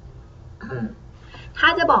ถ้า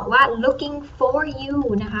จะบอกว่า looking for you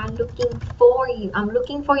นะคะ looking for you I'm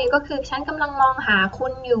looking for you ก็คือฉันกำลังมองหาคุ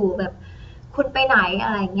ณอยู่แบบคุณไปไหนอ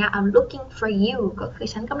ะไรเงี้ย I'm looking for you ก็คือ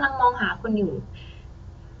ฉันกำลังมองหาคุณอยู่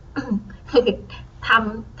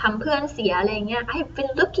ทำเพื่อนเสียอะไรเงี้ย I've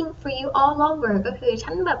been looking for you all over ก็คือ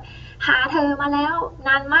ฉันแบบหาเธอมาแล้วน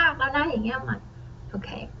านมากแล้วนะอย่างเงี้ยมันโอเค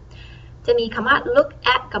จะมีคำว่า look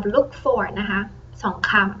at กับ look for นะคะสอง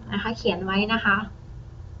คำนะคะเขียนไว้นะคะ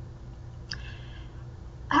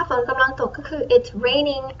ถ้าฝนกำลังตกก็คือ it's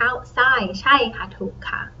raining outside ใช่ค่ะถูก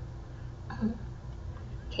ค่ะ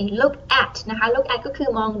โอเค look at นะคะ look at ก็คือ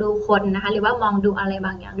มองดูคนนะคะหรือว่ามองดูอะไรบ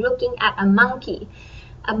างอย่าง looking at a monkey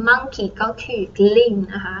a monkey ก็คือลิง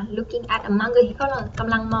นะคะ looking at a monkey ก็ก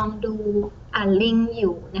ำลังมองดูลิงอ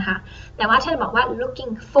ยู่นะคะแต่ว่าฉันบอกว่า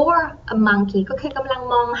looking for a monkey ก็คือกำลัง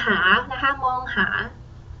มองหานะคะมองหา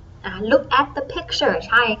look at the picture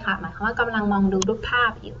ใช่ค่ะหมายความว่ากำลังมองดูรูปภา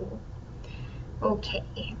พอยู่โอเค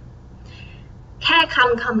แค่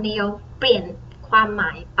คำเดียวเปลี่ยนความหม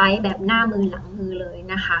ายไปแบบหน้ามือหลังมือเลย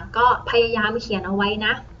นะคะก็พยายามเขียนเอาไว้น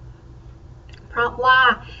ะเพราะว่า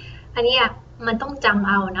อันนี้มันต้องจำ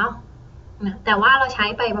เอาเนาะแต่ว่าเราใช้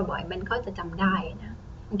ไปบ่อยๆมันก็จะจำได้นะ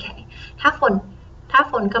โอเคถ้า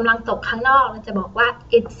ฝนกำลังตกข้างนอกเราจะบอกว่า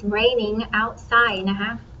it's raining outside นะค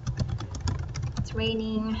ะ it's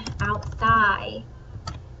raining outside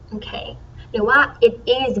โอเคหรือว่า it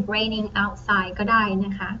is raining outside ก็ได้น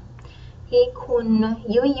ะคะที่คุณ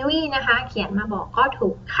ยุ้ยนะคะเขียนมาบอกก็ถู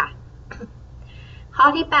กค่ะข้อ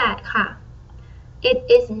ที่8ค่ะ it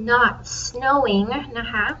is not snowing นะ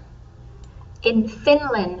คะ in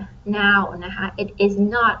Finland now นะคะ it is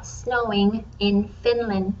not snowing in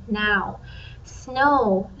Finland now snow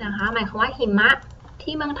นะคะหมายความว่าหิมะ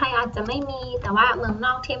ที่เมืองไทยอาจจะไม่มีแต่ว่าเมืองน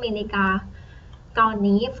อกที่อเมริกาตอน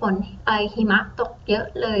นี้ฝนหิมะตกเยอะ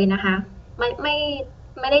เลยนะคะไ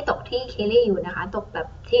ม่ได้ตกที่เคลลี่อยู่นะคะตกแบบ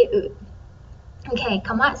ที่อื่นโอเคค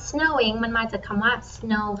ำว่า snowing มันมาจากคำว่า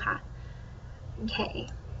snow ค่ะโอเค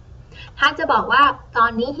ถ้าจะบอกว่าตอ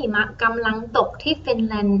นนี้หิมะกำลังตกที่ฟิน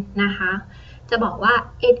แลนด์นะคะจะบอกว่า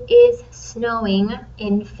it is snowing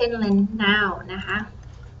in Finland now นะคะ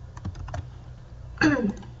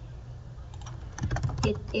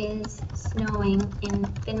it is snowing in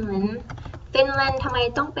Finland ฟินแลนด์ทำไม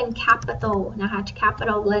ต้องเป็น capital นะคะ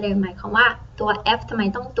capital letter หมายความว่าตัว F ทำไม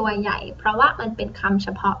ต้องตัวใหญ่เพราะว่ามันเป็นคำเฉ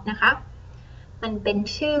พาะนะคะมันเป็น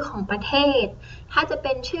ชื่อของประเทศถ้าจะเ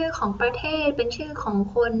ป็นชื่อของประเทศเป็นชื่อของ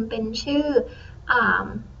คนเป็นชื่อ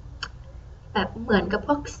แบบเหมือนกับพ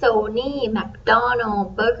วก Sony McDonald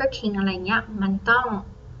Burger King อะไรเงี้ยมันต้อง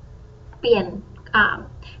เปลี่ยน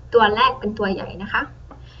ตัวแรกเป็นตัวใหญ่นะคะ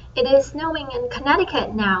It is snowing in Connecticut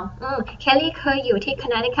now เคลลี่เคยอยู่ที่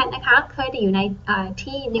Connecticut นะคะเคยอยู่ใน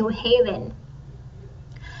ที่ New Haven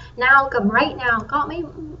now กับ right now ก็ไ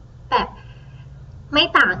ม่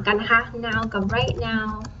ต่างกันนะคะ now กับ right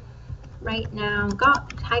now ก็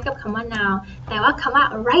ใช้กับคำว่า now แต่ว่าคำว่า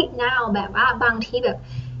right now แบบว่าบางทีแบบ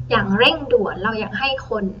อย่างเร่งด่วนเราอยากให้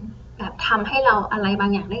คนแบบทำให้เราอะไรบา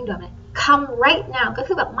งอย่างเร่งด่วนเลยcome right now ก็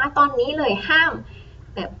คือแบบมาตอนนี้เลยห้าม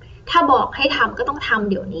แบบถ้าบอกให้ทำก็ต้องทำ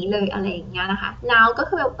เดี๋ยวนี้เลยอะไรอย่างเงี้ยนะคะ now ก็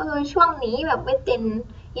คือแบบช่วงนี้แบบ within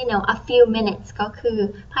a few minutes ก็คือ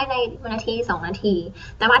ภายใน1 นาที 2 นาที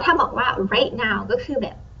แต่ว่าถ้าบอกว่า right now ก็คือแบ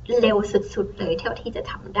บเร็วสุดๆเลยเท่าที่จะ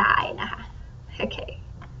ทำได้นะคะโอเค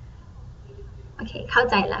เข้า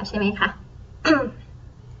ใจแล้วใช่ไหมคะ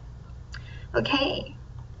โอเค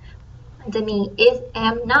มันจะมี is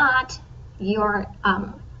am not your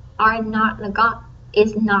are not แล้วก็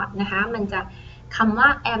is not นะคะมันจะคำว่า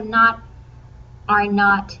am not are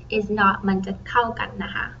not is not มันจะเข้ากันน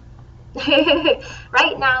ะคะ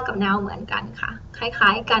right now กับ now เหมือนกันค่ะคล้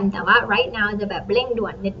ายๆกันแต่ว่า right now จะแบบเร่งด่ว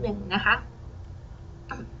นนิดนึงนะคะ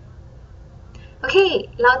โอเค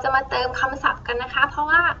เราจะมาเติมคำศัพท์กันนะคะเพราะ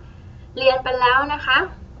ว่าเรียนไปแล้วนะคะ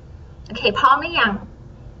โอเคพร้อมหรือยัง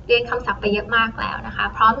เรียนคำศัพท์ไปเยอะมากแล้วนะคะ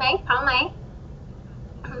พร้อมไหม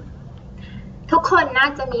ทุกคนน่า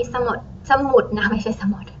จะมีสมุดนะไม่ใช่ส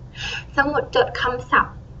มุดจดคำศัพ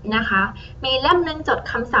ท์นะคะมีเล่มหนึ่งจด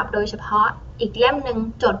คำศัพท์โดยเฉพาะอีกเล่มหนึ่ง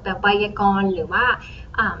จดแบบไวยากรณ์หรือว่า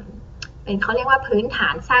เป็นเขาเรียกว่าพื้นฐา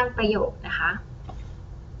นสร้างประโยคนะคะ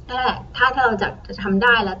นั่นแหละถ้าเราจะทำไ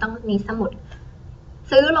ด้แล้วต้องมีสมุด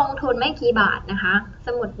ซื้อลงทุนไม่กี่บาทนะคะส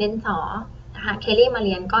มุดดินสอนะคะเคลลี่มาเ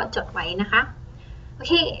รียนก็จดไว้นะคะโอ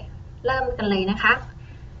เคเริ่มกันเลยนะคะ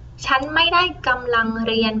ฉันไม่ได้กำลัง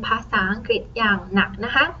เรียนภาษาอังกฤษอย่างหนักน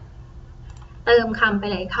ะคะเติมคำไป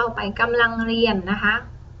เลยเข้าไปกำลังเรียนนะคะ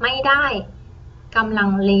ไม่ได้กำลัง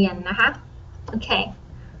เรียนนะคะโอเค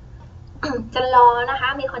จะรอนะคะ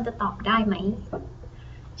มีคนจะตอบได้ไหม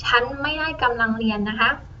ฉันไม่ได้กำลังเรียนนะคะ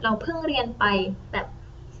เราเพิ่งเรียนไปแบบ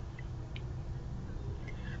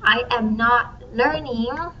I am not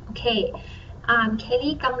learning โอเคเคล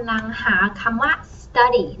ลี่กำลังหาคำว่า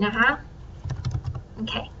study นะคะโอ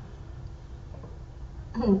เค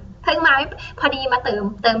เพิ่งมาพอดีมาเ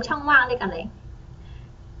ติมช่องว่างด้วยกันเลย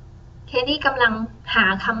เคลลี่กำลังหา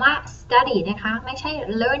คำว่า study นะคะไม่ใช่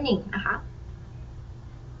learning นะคะ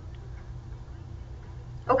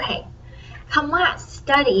โอเคคำว่า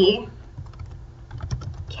study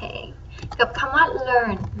โอเคกับคำว่า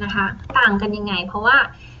learn นะคะต่างกันยังไงเพราะว่า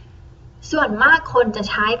ส่วนมากคนจะ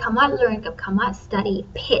ใช้คำว่า learn กับคำว่า study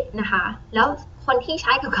ผิดนะคะแล้วคนที่ใ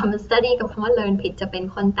ช้กับคำว่า study กับคำว่า learn ผิดจะเป็น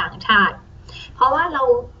คนต่างชาติเพราะว่าเร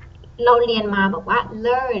าเรียนมาบอกว่า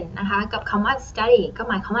learn นะคะกับคำว่า study ก็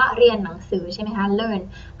หมายความว่าเรียนหนังสือใช่ไหมคะ learn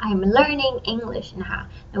I'm learning English นะคะ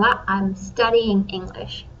หรือว่า I'm studying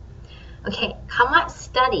English โอเคคำว่า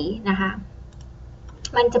study นะคะ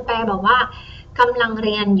มันจะแปลบอกว่ากำลังเ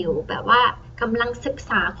รียนอยู่แบบว่ากำลังศึก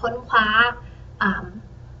ษาค้นคว้า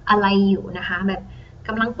อะไรอยู่นะคะแบบก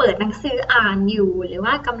ำลังเปิดหนังสืออ่านอยู่หรือ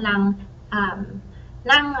ว่ากำลัง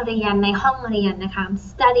นั่งเรียนในห้องเรียนนะคะ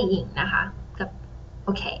studying นะคะกับโอ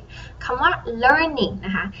เคคำว่า learning น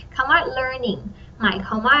ะคะคำว่า learning หมายค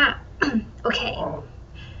วามว่า โอเค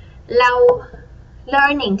เรา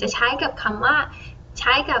learning จะใช้กับคำว่าใ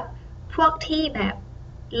ช้กับพวกที่แบบ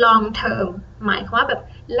long term หมายความว่าแบบ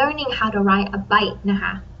learning how to ride a bike นะค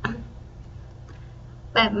ะ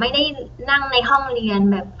แบบไม่ได้นั่งในห้องเรียน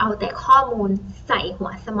แบบเอาแต่ข้อมูลใส่หั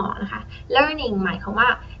วสมองนะคะ learning หมายความว่า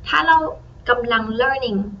ถ้าเรากำลัง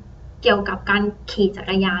learning เกี่ยวกับการขี่จัก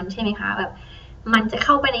รยานใช่ไหมคะแบบมันจะเ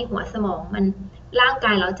ข้าไปในหัวสมองมันร่างก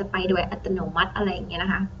ายเราจะไปโดยอัตโนมัติอะไรอย่างเงี้ยน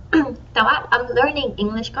ะคะ แต่ว่า I'm learning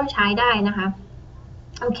English ก็ใช้ได้นะคะ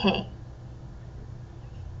โอเค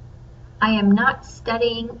I am not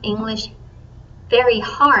studying English very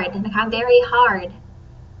hard นะคะ very hard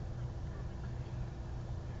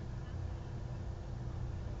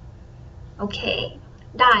โอเค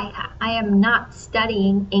ได้ค่ะ I am not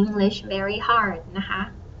studying English very hard นะคะ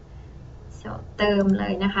so เติมเล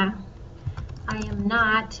ยนะคะ I am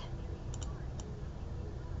not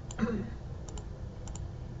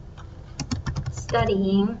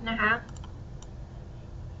studying นะคะ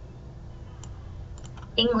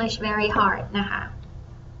English very hard นะคะ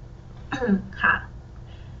ค่ะ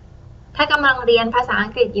ถ้ากำลังเรียนภาษาอั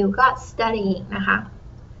งกฤษอยู่ก็ studying นะคะ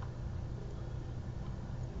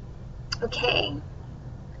โอเค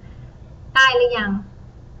ได้หรือยัง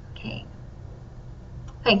โอเค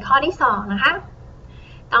ข้อที่2นะคะ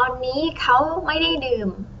ตอนนี้เขาไม่ไ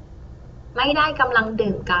ด้กำลัง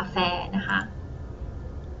ดื่มกาแฟนะคะ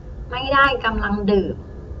ไม่ได้กำลังดื่ม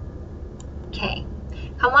โอเค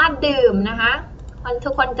คำว่าดื่มนะคะทุ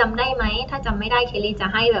กคนจำได้ไหมถ้าจำไม่ได้เคลลี่จะ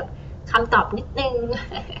ให้แบบคำตอบนิดนึง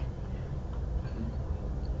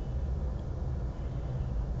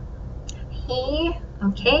he โอ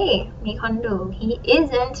เคมีคนดู he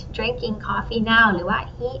isn't drinking coffee now หรือว่า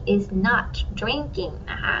he is not drinking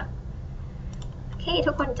นะคะโอเค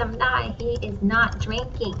ทุกคนจำได้ he is not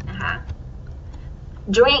drinking นะคะ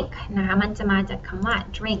drink นะคะมันจะมาจากคำว่า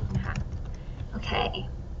drink นะคะโอเค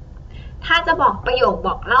ถ้าจะบอกประโยคบ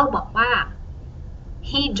อกเล่าบอกว่า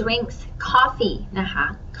he drinks coffee นะคะ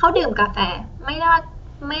เขาดื่มกาแฟไ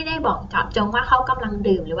ม่ได้บอกจับจงว่าเขากำลัง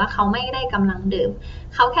ดื่มหรือว่าเขาไม่ได้กำลังดื่ม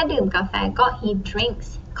เขาแค่ดื่มกาแฟก็ he drinks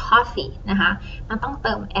coffee นะคะมันต้องเ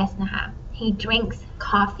ติม s นะคะ he drinks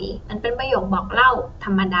coffee มันเป็นประโยคบอกเล่าธ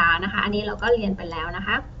รรมดานะคะอันนี้เราก็เรียนไปแล้วนะค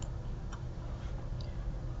ะ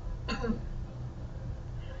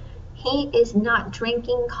he is not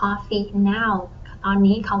drinking coffee now ตอน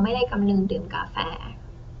นี้เขาไม่ได้กำลังดื่มกาแฟ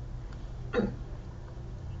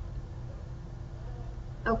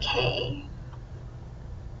โอเค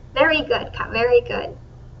very good ค่ะ very good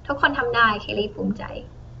ทุกคนทำได้เคลลี่ภูมิใจ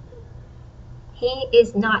he is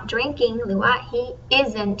not drinking หรือว่า he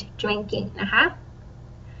isn't drinking นะคะ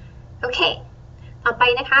โอเคต่อไป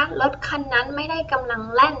นะคะรถคันนั้นไม่ได้กำลัง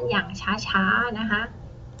แล่นอย่างช้าๆนะคะ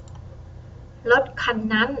รถคัน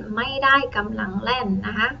นั้นไม่ได้กำลังแล่นน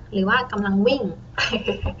ะคะหรือว่ากำลังวิ่ง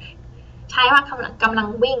ใช้ว่ากำลัง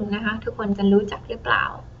วิ่งนะคะทุกคนจะรู้จักหรือเปล่า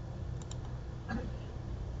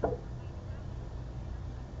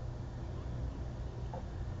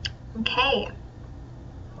โอเค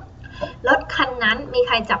รถคันนั้นมีใ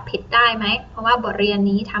ครจับผิดได้ไหมเพราะว่าบทเรียน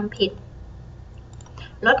นี้ทำผิด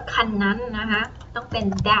รถคันนั้นนะคะต้องเป็น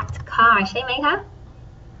that car ใช่ไหมคะ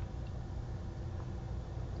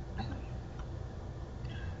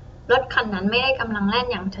รถคันนั้นไม่ได้กำลังแล่น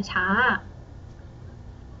อย่างช้า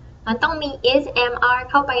ๆมันต้องมี is mr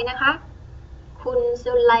เข้าไปนะคะคุณ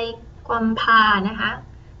สุไลกวมพานะคะ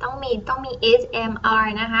ต้องมี is mr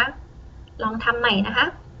นะคะลองทำใหม่นะคะ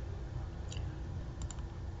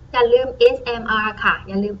อย่าลืม is mr ค่ะอ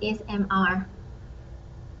ย่าลืม is mr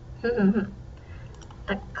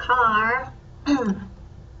the car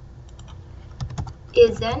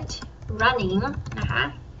isn't running นะคะ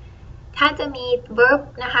ถ้าจะมี verb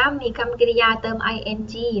นะคะมีกรรมกริยาเติม ing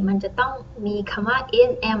มันจะต้องมีคำว่า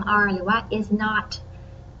is mr หรือว่า is not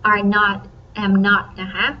are not am not นะ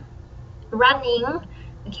คะ running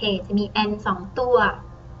โอเคจะมี n 2 ตัว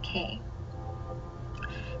โอเค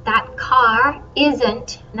that car isn't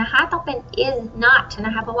นะคะต้องเป็น is not น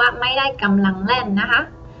ะคะเพราะว่าไม่ได้กำลังแล่นนะคะ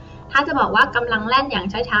ถ้าจะบอกว่ากำลังแล่นอย่าง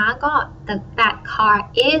ช้าๆก็ that car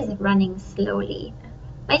is running slowly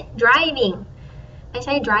ไม่ driving ไม่ใ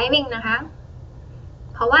ช่ driving นะคะ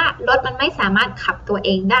เพราะว่ารถมันไม่สามารถขับตัวเอ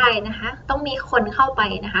งได้นะคะต้องมีคนเข้าไป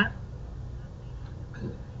นะคะ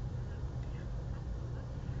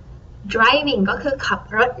driving ก็คือขับ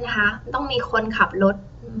รถนะคะต้องมีคนขับรถ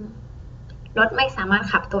รถไม่สามารถ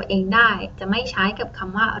ขับตัวเองได้จะไม่ใช้กับค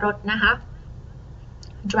ำว่ารถนะคะ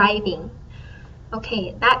driving โอเค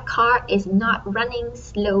that car is not running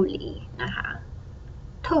slowly นะคะ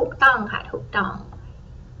ถูกต้องค่ะถูกต้อง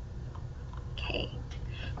โอเค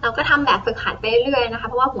เราก็ทำแบบฝึกหัดไปเรื่อยๆนะคะ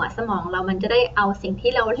เพราะว่าหัวสมองเรามันจะได้เอาสิ่ง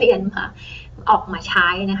ที่เราเรียนมาออกมาใช้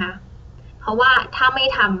นะคะเพราะว่าถ้าไม่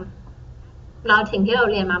ทำเราสิ่งที่เรา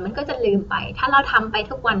เรียนมามันก็จะลืมไปถ้าเราทำไป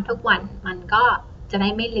ทุกวันมันก็จะได้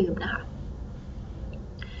ไม่ลืมนะคะ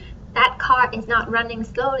That car is not running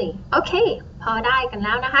slowly โอเคพอได้กันแ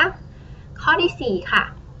ล้วนะคะข้อที่4ค่ะ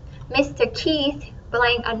Mr. Keith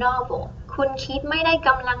blank a novel คุณคิดไม่ได้ก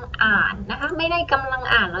ำลังอ่านนะคะไม่ได้กำลัง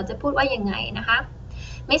อ่านเราจะพูดว่ายังไงนะคะ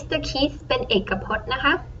Mr. Keith เป็นเอกพจน์นะค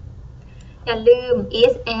ะอย่าลืม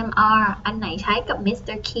is mr อันไหนใช้กับ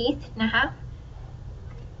Mr. Keith นะคะ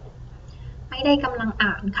ไม่ได้กำลัง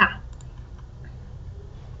อ่านค่ะ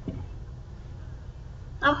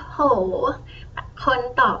โอ้โหคน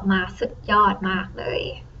ตอบมาสุดยอดมากเลย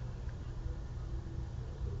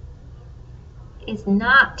is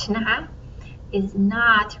not นะคะ is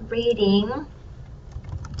not reading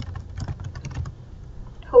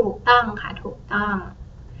ถูกต้องค่ะถูกต้อง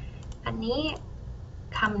อันนี้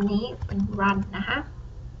คำนี้เป็น run นะคะ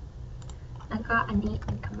แล้วก็อันนี้เ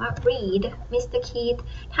ป็นคำว่า read Mr. Keith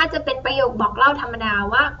ถ้าจะเป็นประโยคบอกเล่าธรรมดา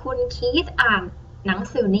ว่าคุณ Keith อ่านหนัง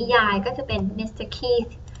สือนิยายก็จะเป็น Mr.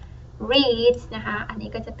 Keith reads นะคะอันนี้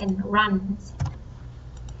ก็จะเป็น runs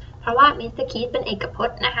เพราะว่า Mr. Keith เป็นเอกพจ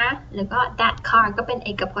น์นะคะแล้วก็ that car ก็เป็นเอ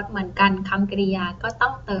กพจน์เหมือนกันคำกริยาก็ต้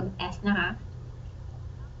องเติม s นะคะ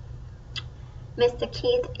Mr.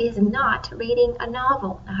 Keith is not reading a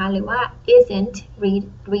novel นะคะหรือว่า isn't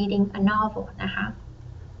reading a novel นะคะ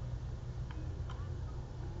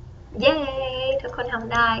เย้ทุกคนท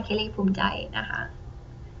ำได้เคลลี่ภูมิใจนะคะ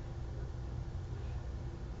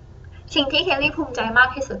สิ่งที่เคลลี่ภูมิใจมาก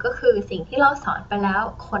ที่สุดก็คือสิ่งที่เราสอนไปแล้ว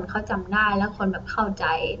คนเขาจำได้แล้วคนแบบเข้าใจ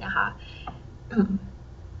นะคะ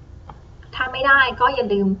ถ้าไม่ได้ก็อย่า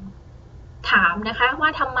ลืมถามนะคะว่า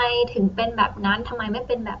ทำไมถึงเป็นแบบนั้นทำไมไม่เ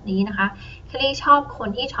ป็นแบบนี้นะคะเคลลี่ชอบคน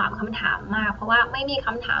ที่ถามคำถามมากเพราะว่าไม่มีค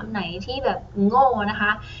ำถามไหนที่แบบโง่นะค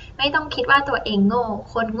ะไม่ต้องคิดว่าตัวเองโง่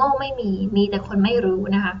คนโง่ไม่มีแต่คนไม่รู้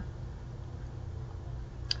นะคะ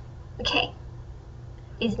โอเค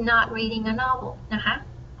is not reading a novel นะคะ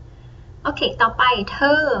โอเคต่อไปเธ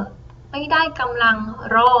อไม่ได้กำลัง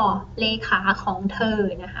รอเลขาของเธอ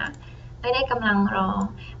นะคะไม่ได้กำลังรอ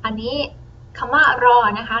อันนี้คำว่ารอ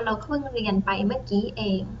นะคะเราเพิ่งเรียนไปเมื่อกี้เอ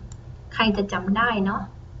งใครจะจำได้เนาะ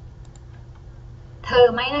เธอ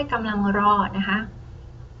ไม่ได้กำลังรอนะคะ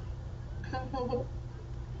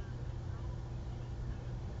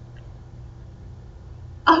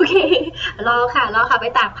โอเครอค่ะไป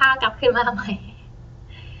ตากผ้ากลับขึ้นมาใหม่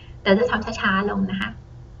เดี๋ยวจะทำช้าๆลงนะคะ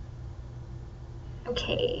โอเค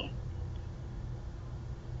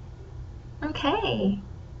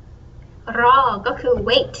รอก็คือ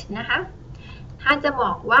wait นะคะถ้าจะบ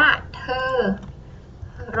อกว่าเธอ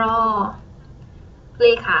รอ เล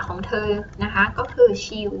ขาของเธอนะคะก็คือ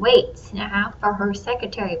she waits นะคะ for her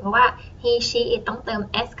secretary เพราะว่า he she it ต้องเติม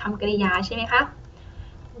s คำกริยาใช่ไหมคะ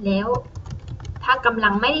แล้วถ้ากำลั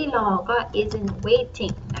งไม่ได้รอก็ isn't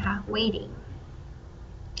waiting นะคะ waiting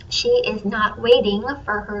she is not waiting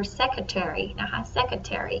for her secretary นะคะ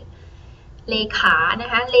secretary เลขานะ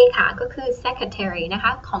คะเลขาก็คือ secretary นะค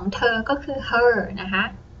ะของเธอก็คือ her นะคะ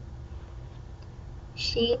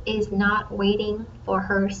she is not waiting for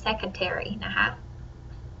her secretary นะคะ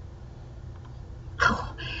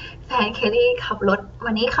แฟนเคลลี่ขับรถ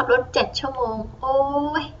วันนี้ขับรถ7 ชั่วโมงโอ้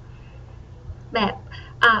ยแบบ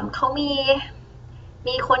เขา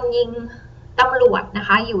มีคนยิงตำรวจนะค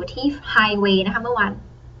ะอยู่ที่ไฮเวย์นะคะเมื่อวาน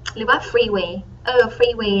หรือว่าฟรีเวย์ฟรี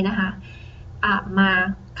เวย์นะคะมา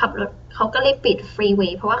ขับรถเขาก็เลยปิดฟรีเว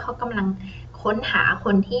ย์เพราะว่าเขากำลังค้นหาค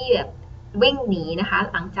นที่แบบวิ่งหนีนะคะ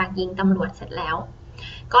หลังจากยิงตำรวจเสร็จแล้ว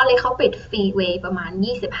ก็เลยเขาปิดฟรีเวย์ประมาณ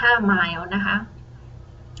25 ไมล์นะคะ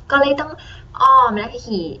ก็เลยต้องอ้อมและ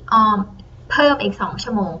ขี่อ้อมเพิ่มอีก2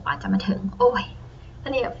 ชั่วโมงกว่าจะมาถึงโอ้ยตอ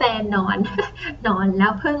นนี้แฟนนอนแล้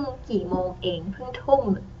วเพิ่งกี่โมงเองเพิ่งทุ่ม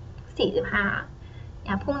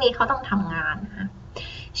45พรุ่งนี้เขาต้องทำงานนะคะ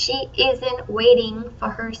she isn't waiting for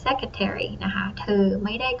her secretary นะคะเธอไ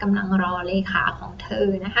ม่ได้กำลังรอเลขาของเธอ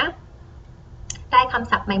นะคะได้ค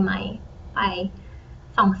ำศัพท์ใหม่ๆไป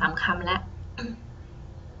 2-3 คำแล้ว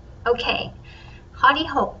โอเคข้อที่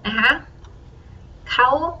6นะคะเขา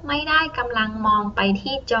ไม่ได้กำลังมองไป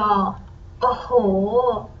ที่จอโอ้โห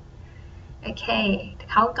โอเค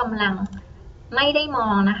เขากำลังไม่ได้มอ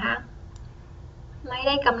งนะคะไม่ไ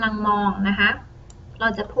ด้กำลังมองนะคะเรา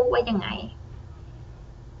จะพูดว่ายังไง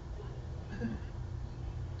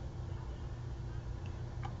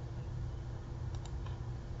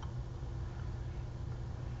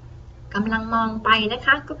กำลังมองไปนะค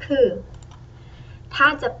ะก็คือถ้า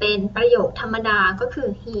จะเป็นประโยคธรรมดาก็คือ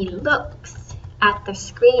he looks at the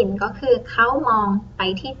screen ก็คือเขามองไป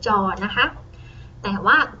ที่จอนะคะแต่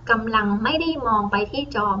ว่ากำลังไม่ได้มองไปที่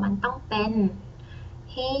จอมันต้องเป็น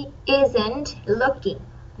he isn't looking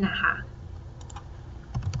นะคะ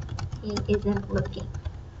he isn't looking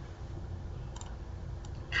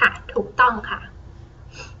ค่ะถูกต้องค่ะ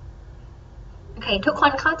โอเคทุกค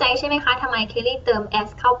นเข้าใจใช่ไหมคะทำไมเคลลี่เติม s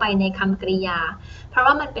เข้าไปในคำกริยาเพราะ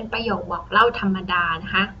ว่ามันเป็นประโยคบอกเล่าธรรมดาน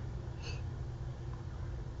ะคะ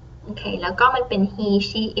โอเคแล้วก็มันเป็น he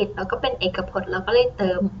she it แล้วก็เป็นเอกพจน์แล้วก็เลยเ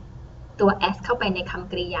ติมตัว s เข้าไปในค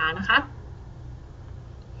ำกริยานะคะ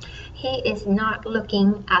he is not looking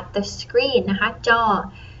at the screen นะคะจอ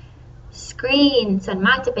screen ส่วนม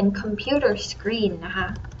ากจะเป็น computer screen นะคะ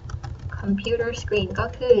computer screen ก็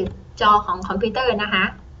คือจอของคอมพิวเตอร์นะคะ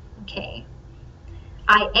โอเค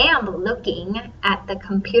I am looking at the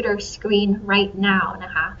computer screen right now น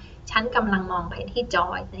ะคะฉันกำลังมองไปที่จอ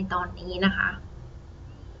ในตอนนี้นะคะ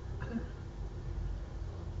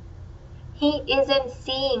he isn't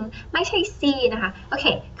seeing ไม่ใช่ see นะคะโอเค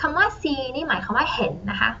คำว่า see นี่หมายความว่าเห็น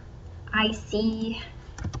นะคะ I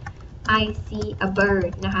see a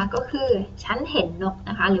bird นะคะก็คือฉันเห็นนก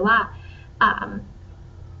นะคะหรือว่า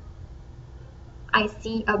I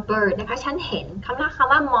see a bird นะคะฉันเห็นคำ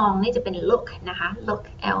ว่ามองนี่จะเป็น look นะคะ look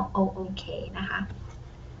L O O K นะคะ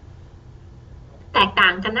แตกต่า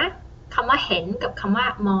งกันนะคำว่าเห็นกับคำว่า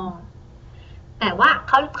มองแต่ว่า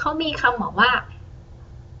เขามีคำบอกว่า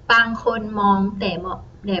บางคนมองแต่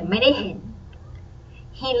ไม่ได้เห็น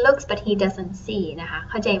he looks but he doesn't see นะคะ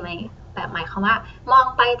เข้าใจไหมแบบหมายความว่ามอง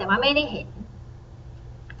ไปแต่ว่าไม่ได้เห็น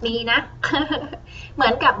มีนะ เหมื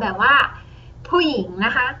อนกับแบบว่าผู้หญิงน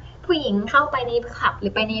ะคะผู้หญิงเข้าไปในผับหรื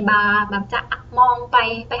อไปในบาร์แบบจะมองไ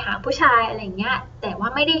ปหาผู้ชายอะไรเงี้ยแต่ว่า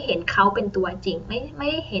ไม่ได้เห็นเขาเป็นตัวจริงไม่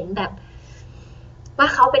ได้เห็นแบบว่า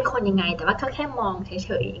เขาเป็นคนยังไงแต่ว่าเขาแค่มองเฉ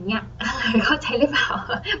ยๆอย่างเงี้ยเข้าใจหรือเปล่า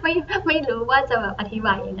ไม่รู้ว่าจะแบบอธิบ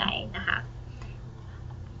ายยังไงนะคะ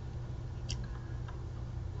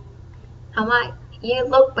คำว่า you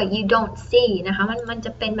look but you don't see นะคะมันจ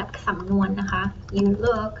ะเป็นแบบสำนวนนะคะ you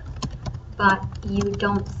look but you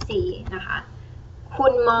don't see นะคะคุ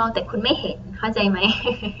ณมองแต่คุณไม่เห็นเข้าใจไหม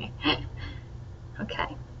โอเค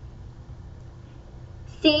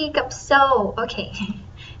see กับ so โอเค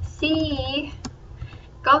see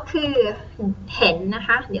ก็คือเห็นนะค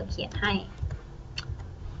ะเดี๋ยวเขียนให้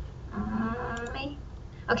ไม่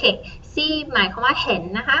โอเค see หมายความว่าเห็น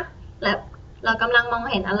นะคะแล้วเรากำลังมอง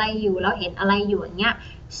เห็นอะไรอยู่เราเห็นอะไรอยู่อย่างเงี้ย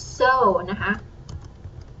so นะคะ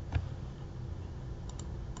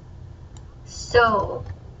so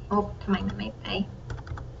โอ้ทำไมมันไม่ไป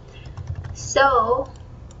so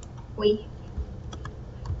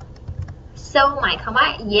so หมายความว่า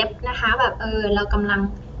เย็บนะคะแบบเรากำลัง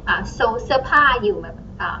sew เสื้อผ้าอยู่แบบ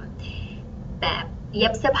เย็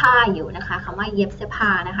บเสื้อผ้าอยู่นะคะคำว่าเย็บเสื้อผ้า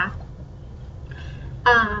นะคะ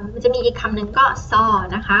มันจะมีอีกคำหนึ่งก็ saw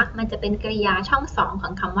นะคะมันจะเป็นกริยาช่องสองขอ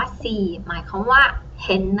งคำว่า see หมายความว่าเ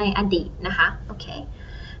ห็นในอดีตนะคะโอเค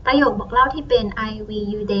ประโยคบอกเล่าที่เป็น I we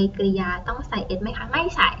you they กริยาต้องใส่ s ไหมคะไม่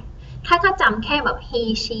ใส่ถ้าก็จำแค่แบบ he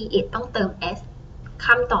she it ต้องเติม s ค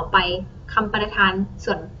ำต่อไปคำประธาน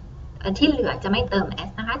ส่วนที่เหลือจะไม่เติม s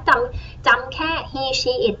นะคะจำแค่ he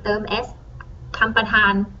she it เติม s คำประธา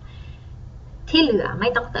นที่เหลือไม่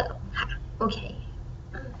ต้องเติมค่ะโอเค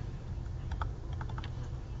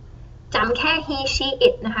จำแค่ he she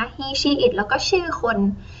it นะคะ he she it แล้วก็ชื่อคน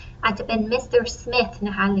อาจจะเป็น Mr. Smith น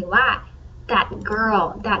ะคะหรือว่า that girl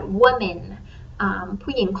that woman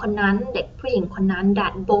ผู้หญิงคนนั้นเด็กผู้หญิงคนนั้น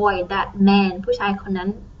that boy that man ผู้ชายคนนั้น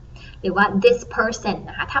หรือว่า this person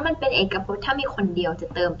นะคะถ้ามันเป็นเอกพจน์ถ้ามีคนเดียวจะ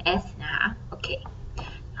เติม s นะคะโอเค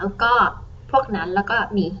แล้วก็พวกนั้นแล้วก็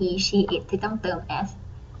มี he she it ที่ต้องเติม s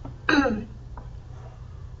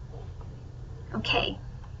โอเค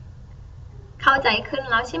เข้าใจขึ้น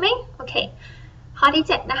แล้วใช่ไหมโอเคข้อที่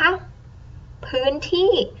7นะคะพื้น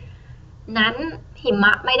ที่นั้นหิม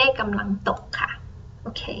ะไม่ได้กำลังตกค่ะโอ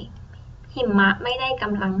เคหิมะไม่ได้ก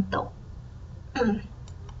ำลังตก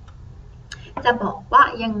จะบอกว่า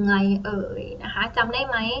ยังไงเอ่ยนะคะจำได้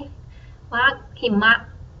ไหมว่าหิมะ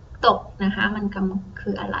ตกนะคะมันคื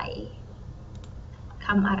ออะไรค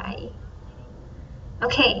ำอะไรโอ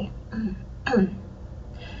เค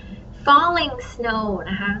falling snow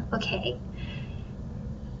นะคะโอเค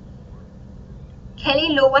เคล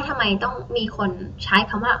ลี่รู้ว่าทำไมต้องมีคนใช้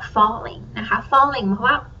คำว่า falling นะคะ falling เพราะ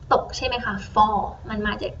ว่าตกใช่ไหมคะ fall มันม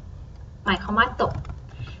าจากหมายความว่าตก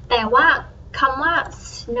แต่ว่าคำว่า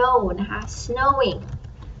snow นะคะ snowing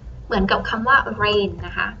เหมือนกับคำว่า rain น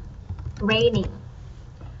ะคะ raining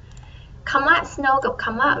คำว่า snow กับค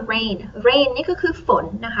ำว่า rain นี่ก็คือฝน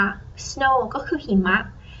นะคะ snow ก็คือหิมะ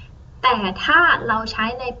แต่ถ้าเราใช้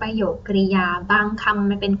ในประโยคกริยาบางคำ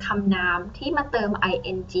มันเป็นคำนามที่มาเติม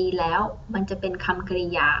ing แล้วมันจะเป็นคำกริ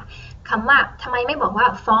ยาคำว่าทำไมไม่บอกว่า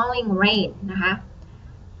falling rain นะคะ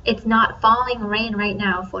it's not falling rain right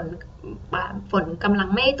now ฝนกำลัง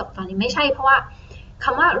ไม่ตกตอนนี้ไม่ใช่เพราะว่าค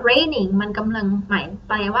ำว่า raining มันกำลังหมายแ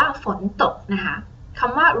ปลว่าฝนตกนะคะค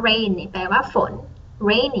ำว่า rain นี่แปลว่าฝน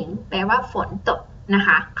raining แปลว่าฝนตกนะค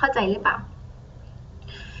ะเข้าใจหรือเปล่า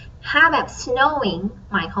ถ้าแบบ snowing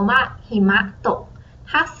หมายความว่าหิมะตก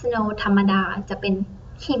ถ้า snow ธรรมดาจะเป็น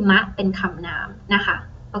หิมะเป็นคำนามนะคะ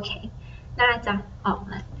โอเคน่าจะออก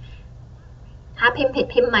นะถ้าพิมพ์ผิด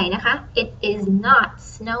พิมพ์ใหม่นะคะ it is not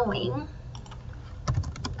snowing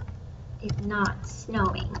it's not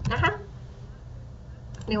snowing นะคะ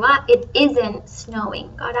หรือว่า it isn't snowing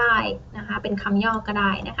ก็ได้นะคะเป็นคำย่อก็ไ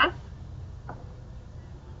ด้นะคะ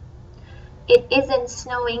It isn't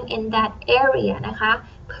snowing in that area นะคะ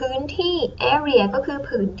พื้นที่ area ก็คือ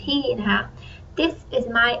พื้นที่นะคะ This is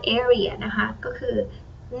my area นะคะก็คือ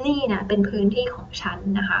นี่นะเป็นพื้นที่ของฉัน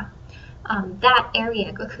นะคะthat area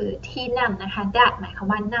ก็คือที่นั่นนะคะ that หมายความ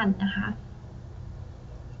ว่านั่นนะคะ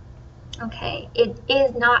โอเค It is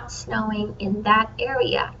not snowing in that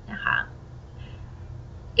area นะคะ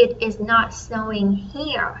It is not snowing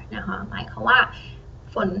here นะคะหมายความว่า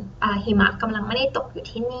ฝนหิมะกำลังไม่ได้ตกอยู่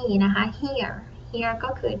ที่นี่นะคะ here ก็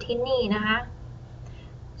คือที่นี่นะคะ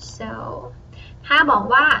so ถ้าบอก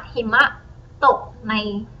ว่าหิมะตกใน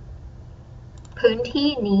พื้นที่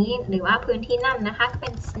นี้หรือว่าพื้นที่นั่นนะคะก็เป็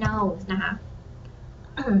น snow นะคะ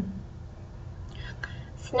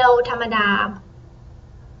snow ธรรมดา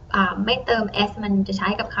ไม่เติม s มันจะใช้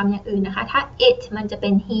กับคำอย่างอื่นนะคะถ้า it มันจะเป็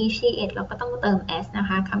น he she it เราก็ต้องเติม s นะค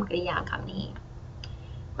ะคำกริยาคำนี้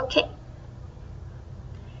โอเค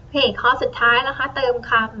ข้อสุดท้ายนะคะเติม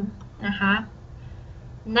คำนะคะ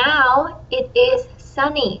now it is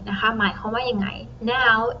sunny นะคะหมายความว่ายังไง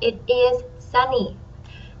now it is sunny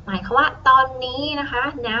หมายความว่าตอนนี้นะคะ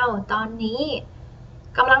now ตอนนี้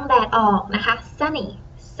กำลังแดดออกนะคะ sunny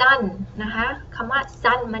sun นะคะคำว่า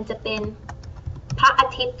sun มันจะเป็นพระอา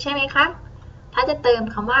ทิตย์ใช่ไหมคะถ้าจะเติม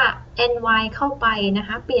คำว่า ny เข้าไปนะค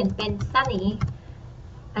ะเปลี่ยนเป็น sunny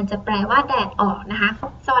มันจะแปลว่าแดดออกนะคะ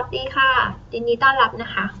สวัสดีค่ะยินดีต้อนรับน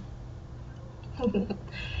ะคะ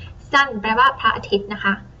sun แปลว่าพระอาทิตย์นะค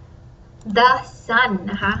ะ the sun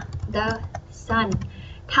นะคะ the sun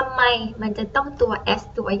ทำไมมันจะต้องตัว s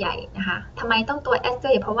ตัวใหญ่นะคะทำไมต้องตัว s ตัว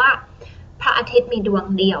ใหญ่เพราะว่าพระอาทิตย์มีดวง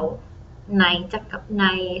เดียวใน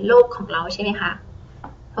โลกของเราใช่ไหมคะ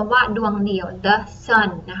เพราะว่าดวงเดียว the sun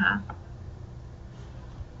นะคะ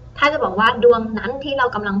ถ้าจะบอกว่าดวงนั้นที่เรา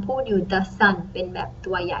กำลังพูดอยู่ the sun เป็นแบบ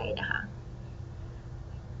ตัวใหญ่นะคะ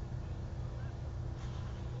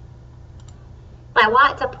แต่ว่า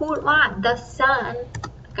จะพูดว่า the sun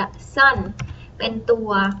กับ sun เป็นตัว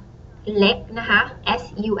เล็กนะคะ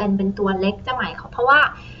sun เป็นตัวเล็กจะหมายเพราะว่า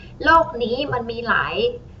โลกนี้มันมีหลาย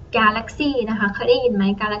galaxy นะคะเคยได้ยินไหม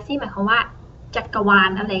galaxy หมายความว่าจักรวา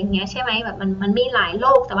ลอะไรอย่างเงี้ยใช่ไหมแบบมันมีหลายโล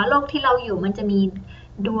กแต่ว่าโลกที่เราอยู่มันจะมี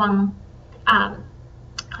ดวง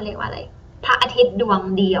เขาเรียกว่าอะไรพระอาทิตย์ดวง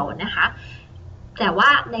เดียวนะคะแต่ว่า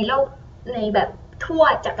ในโลกในแบบทั่ว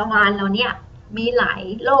จักรวาลเราเนี่ยมีหลาย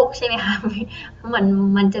โลกใช่ไหมคะ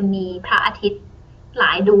มันจะมีพระอาทิตย์หล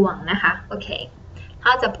ายดวงนะคะโอเคถ้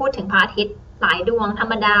าจะพูดถึงพระอาทิตย์หลายดวงธร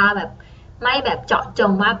รมดาแบบไม่แบบเจาะจ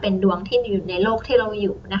งว่าเป็นดวงที่อยู่ในโลกที่เราอ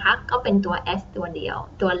ยู่นะคะก็เป็นตัว S ตัวเดียว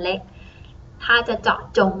ตัวเล็กถ้าจะเจาะ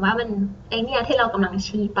จงว่ามันไอเนี่ยที่เรากำลัง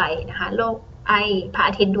ชี้ไปนะคะโลกพระอ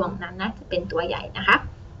าทิตย์ดวงนั้นนะจะเป็นตัวใหญ่นะคะ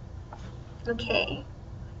โอเค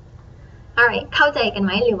alright เข้าใจกันไห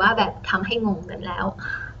มหรือว่าแบบทำให้งงกันแล้ว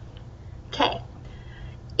โอเค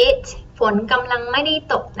it ฝนกำลังไม่ได้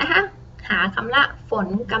ตกนะคะหาคำละฝน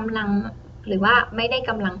กำลังหรือว่าไม่ได้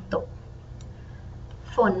กำลังตก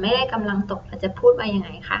ฝนไม่ได้กำลังตกเราจะพูดว่ายังไง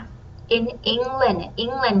คะ in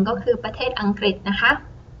England ก็คือประเทศอังกฤษนะคะ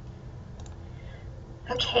โ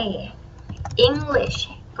อเค English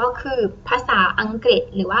ก็คือภาษาอังกฤษ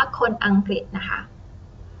หรือว่าคนอังกฤษนะคะ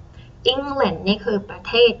England นี่คือประเ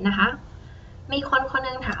ทศนะคะมีคนคนห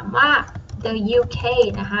นึ่งถามว่า the UK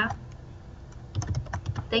นะคะ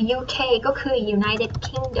the UK ก็คือ United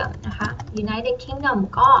Kingdom นะคะ United Kingdom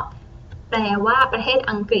ก็แปลว่าประเทศ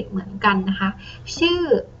อังกฤษเหมือนกันนะคะชื่อ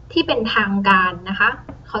ที่เป็นทางการนะคะ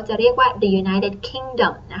เขาจะเรียกว่า the United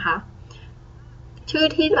Kingdom นะคะชื่อ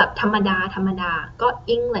ที่แบบธรรมดาก็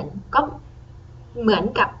England ก็เหมือน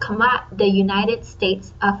กับคำว่า the United States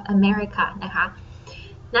of America นะคะ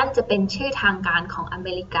นั่นจะเป็นชื่อทางการของอเม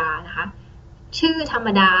ริกานะคะชื่อธรรม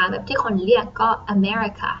ดาแบบที่คนเรียกก็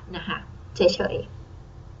America นะคะเฉย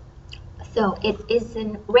ๆ so it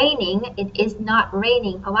isn't raining it is not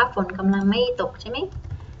raining เพราะว่าฝนกำลังไม่ตกใช่ไหม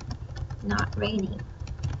not raining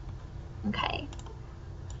โอเค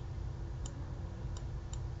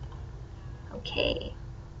โอเค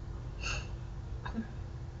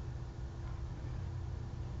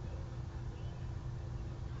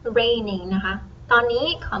raining นะคะตอนนี้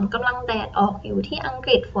ของกำลังแดดออกอยู่ที่อังก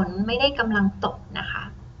ฤษฝนไม่ได้กำลังตกนะคะ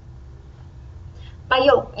ประโย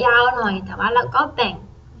คยาวหน่อยแต่ว่าเราก็แบ่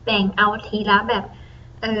งเอาทีละแบบ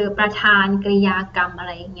ประธานกริยากรรมอะไ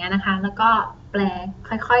รอย่างเงี้ยนะคะแล้วก็แปล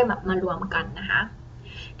ค่อยๆแบบมารวมกันนะคะ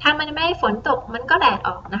ถ้ามันไม่ฝนตกมันก็แดดอ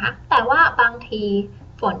อกนะคะแต่ว่าบางที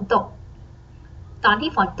ฝนตกตอนที่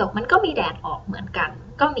ฝนตกมันก็มีแดดออกเหมือนกัน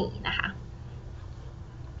ก็มีนะคะ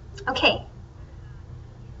โอเค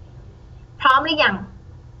พร้อมหรือยัง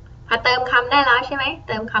พอเติมคำได้แล้วใช่ไหมเ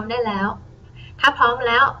ติมคำได้แล้วถ้าพร้อมแ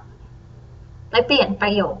ล้วไปเปลี่ยนปร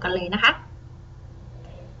ะโยคกันเลยนะคะ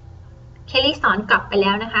เคลลี่สอนกลับไปแ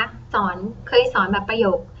ล้วนะคะเคยสอนแบบประโย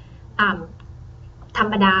คธร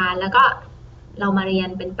รมดาแล้วก็เรามาเรียน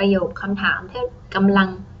เป็นประโยคคำถามที่กำลัง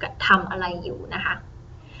กระทำอะไรอยู่นะคะ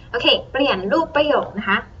โอเคเปลี่ยนรูปประโยคนะ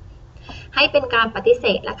คะให้เป็นการปฏิเส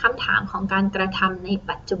ธและคำถามของการกระทำใน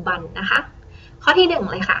ปัจจุบันนะคะข้อที่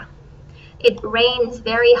1เลยค่ะIt rains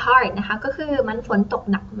very hard นะคะก็คือมันฝนตก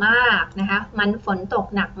หนักมากนะคะมันฝนตก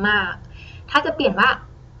หนักมากถ้าจะเปลี่ยนว่า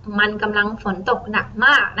มันกำลังฝนตกหนักม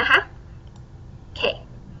ากนะคะโอเค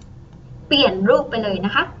เปลี่ยนรูปไปเลยน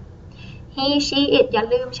ะคะ he she it อย่า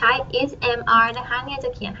ลืมใช้ is am are นะคะเนี่ยจะ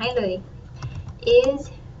เขียนให้เลย is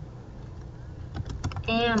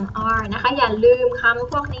am are นะคะอย่าลืมค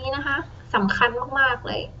ำพวกนี้นะคะสำคัญมากๆ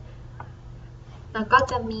เลยแล้วก็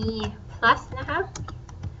จะมี plus นะคะ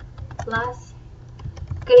plus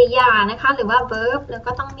กริยานะคะหรือว่า verb แล้ว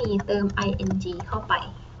ก็ต้องมีเติม ing เข้าไป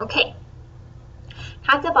โอเค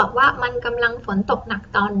ถ้าจะบอกว่ามันกำลังฝนตกหนัก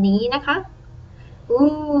ตอนนี้นะคะ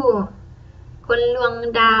คนลวง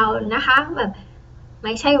ดาวนะคะแบบไ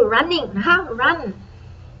ม่ใช่ running นะคะ run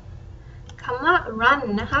คำว่า run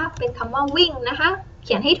นะคะเป็นคำว่าวิ่งนะคะเ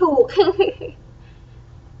ขียนให้ถูก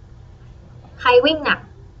ใครวิ่งหนัก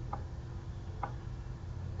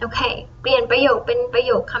โอเคเปลี่ยนประโยคเป็นประโ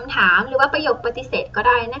ยคคำถามหรือว่าประโยคปฏิเสธก็ไ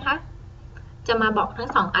ด้นะคะจะมาบอกทั้ง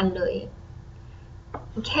2อันเลย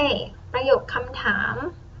โอเคประโยคคำถาม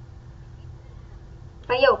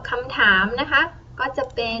นะคะก็จะ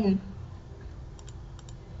เป็น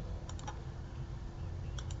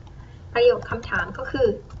ประโยคคำถามก็คือ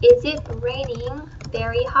Is it raining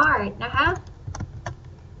very hard นะคะ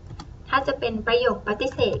ถ้าจะเป็นประโยคปฏิ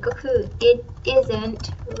เสธก็คือ It isn't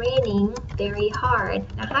raining very hard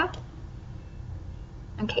นะคะ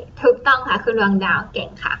โอเคถูกต้องค่ะคือดวงดาวเก่ง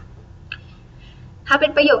ค่ะถ้าเป็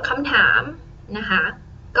นประโยคคำถามนะคะ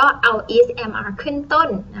ก็เอา is am are ขึ้นต้น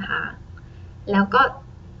นะคะแล้วก็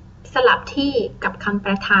สลับที่กับคำป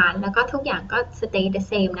ระธานแล้วก็ทุกอย่างก็ stay the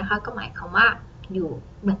same นะคะก็หมายความว่าอยู่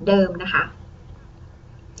เหมือนเดิมนะคะ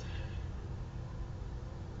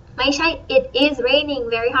ไม่ใช่ it is raining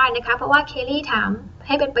very hard นะคะเพราะว่าเคลลี่ถามใ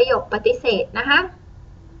ห้เป็นประโยคปฏิเสธนะคะ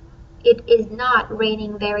it is not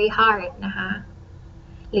raining very hard นะคะ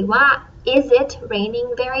หรือว่า is it raining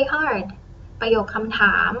very hard ประโยคคำถ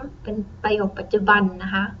ามเป็นประโยคปัจจุบันน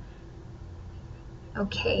ะคะโอ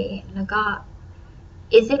เคแล้วก็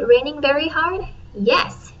is it raining very hard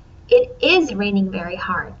yes it is raining very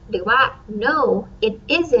hard หรือว่า no it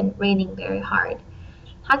isn't raining very hard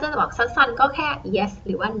ถ้าจะบอกสั้นๆก็แค่ yes ห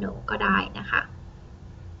รือว่า no ก็ได้นะคะ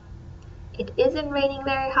it isn't raining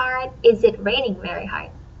very hard is it raining very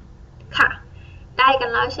hard ค่ะได้กัน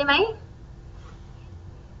แล้วใช่ไหม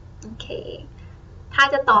โอเคถ้า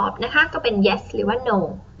จะตอบนะคะก็เป็น yes หรือว่า no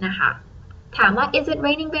นะคะถามว่า is it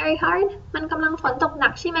raining very hard มันกำลังฝนตกหนั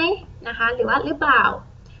กใช่ไหมนะคะหรือว่าหรือเปล่า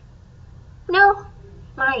no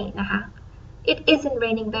ไม่นะคะ it isn't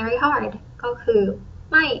raining very hard ก็คือ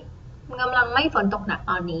ไม่กำลังไม่ฝนตกหนัก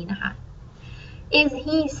ตอนนี้นะคะ is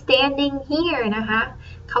he standing here นะคะ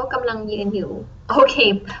เขากำลังยืนอยู่โอเค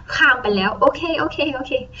ข้ามไปแล้วโอเค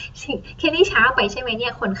แค่นี้ช้าไปใช่ไหมเนี่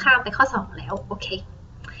ยคนข้ามไปข้อ2แล้วโอเค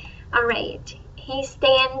alright he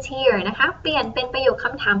stands here นะคะเปลี่ยนเป็นประโยคค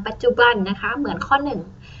ำถามปัจจุบันนะคะเหมือนข้อ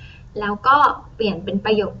1แล้วก็เปลี่ยนเป็นป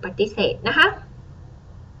ระโยคปฏิเสธนะคะ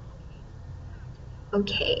โอ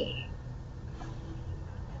เค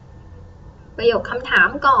ประโยคคำถาม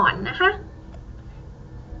ก่อนนะคะ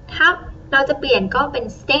ถ้าเราจะเปลี่ยนก็เป็น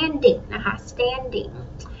standing นะคะ standing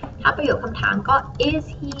ถ้าประโยคคำถามก็ is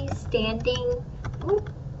he standing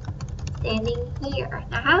here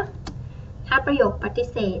นะคะถ้าประโยคปฏิ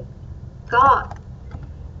เสธก็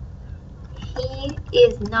he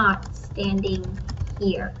is not standing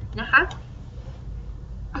here นะคะ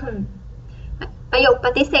ประโยคป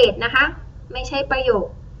ฏิเสธนะคะไม่ใช่ประโยค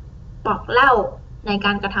บอกเล่าในก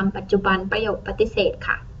ารกระทำปัจจุบันประโยคปฏิเสธ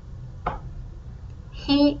ค่ะ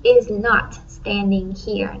he is not standing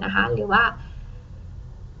here นะคะหรือว่า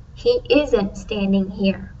he isn't standing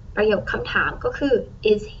here ประโยคคำถามก็คือ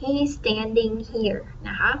is he standing here น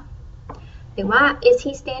ะคะหรือว่า is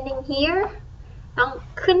he standing here ต้อง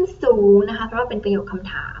ขึ้นสูงนะคะเพราะว่าเป็นประโยคค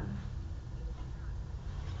ำถาม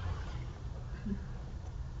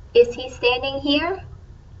is he standing here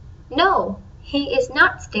no he is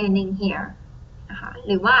not standing here นะคะห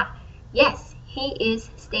รือว่า yes he is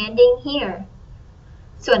standing here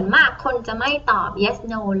ส่วนมากคนจะไม่ตอบ yes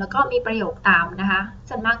no แล้วก็มีประโยคตามนะคะ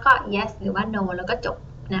ส่วนมากก็ yes หรือว่า no แล้วก็จบ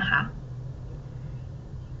นะคะ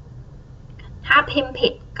ถ้าพิมพ์ผิ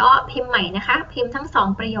ดก็พิมพ์ใหม่นะคะพิมพ์ทั้ง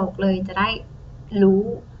2ประโยคเลยจะได้รู้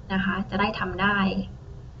นะคะจะได้ทำได้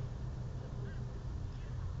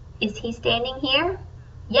is he standing here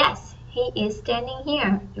yes he is standing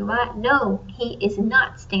here หรือว่า no he is not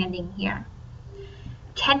standing here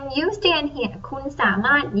can you stand here คุณสาม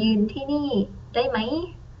ารถยืนที่นี่ได้ไหม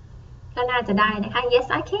ก็น่าจะได้นะคะ yes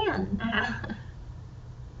I can นะคะ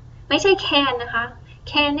ไม่ใช่ can นะคะ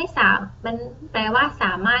can ได้มันแปลว่าส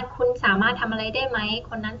ามารถคุณสามารถทำอะไรได้ไหม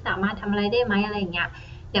คนนั้นสามารถทำอะไรได้ไหมอะไรอย่างเงี้ย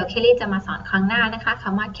เดี๋ยวเคลลี่จะมาสอนครั้งหน้านะคะค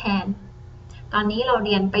ำว่า can ตอนนี้เราเ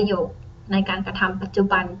รียนประโยคในการกระทำปัจจุ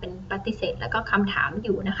บันเป็นปฏิเสธแล้วก็คำถามอ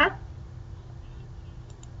ยู่นะคะ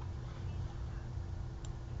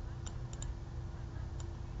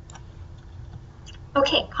โอเ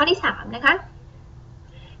คข้อที่3นะคะ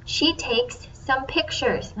she takes some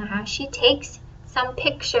pictures นะคะ she takes some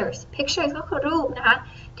pictures pictures ก็คือรูปนะคะ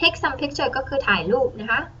take some pictures ก็คือถ่ายรูปนะ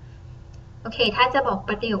คะโอเคถ้าจะบอกป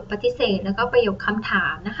ระโยคปฏิเสธแล้วก็ประโยคคำถา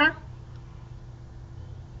มนะคะ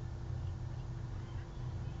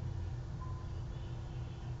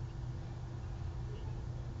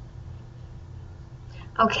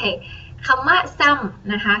โอเคคำว่า some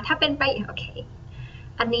นะคะถ้าเป็นไปโอเค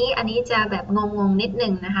อันนี้จะแบบงงนิดนึ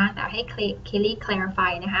งนะคะแต่ให้เคลลี่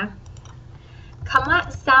clarify นะคะคำว่า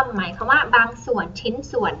some หมายความว่าบางส่วนชิ้น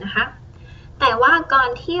ส่วนนะคะแต่ว่าก่อน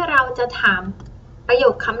ที่เราจะถามประโย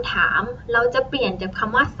คคำถามเราจะเปลี่ยนจากค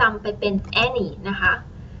ำว่า some ไปเป็น any นะคะ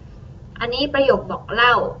อันนี้ประโยคบอกเล่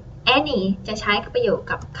า any จะใช้ประโยค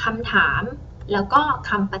กับคำถามแล้วก็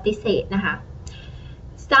คำปฏิเสธนะคะ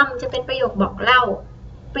some จะเป็นประโยคบอกเล่า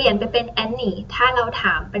เปลี่ยนไปเป็น any ถ้าเราถ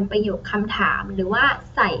ามเป็นประโยคคำถามหรือว่า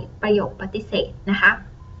ใส่ประโยคปฏิเสธนะคะ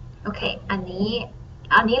โอเคอัน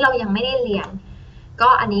นี้เรายังไม่ได้เรียนก็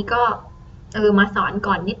อันนี้ก็มาสอน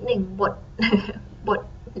ก่อนนิดนึงบท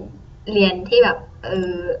เรียนที่แบบ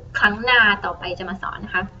ครั้งหน้าต่อไปจะมาสอนน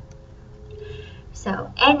ะคะ so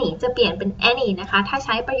any จะเปลี่ยนเป็น any นะคะถ้าใ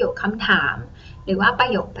ช้ประโยคคำถามหรือว่าประ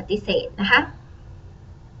โยคปฏิเสธนะคะ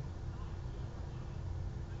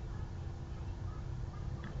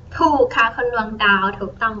ถูกค่ะคนดวงดาวถู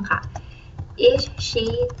กต้องค่ะ is she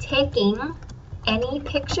taking any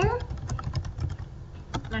picture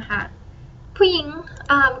นะคะ ผู้หญิง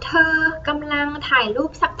เธอกำลังถ่ายรู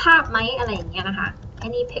ปสักภาพไหมอะไรอย่างเงี้ยนะคะ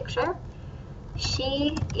any picture she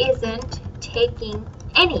isn't taking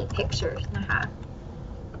any pictures นะคะ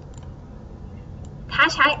ถ้า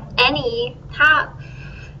ใช้ any ถ้า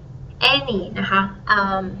any นะคะ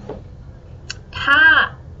ถ้า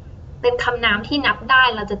เป็นคำนามที่นับได้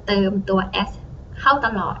เราจะเติมตัว s เข้าต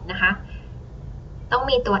ลอดนะคะต้อง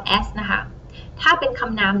มีตัว s นะคะถ้าเป็นค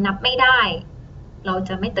ำนามนับไม่ได้เราจ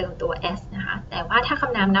ะไม่เติมตัว s นะคะแต่ว่าถ้าค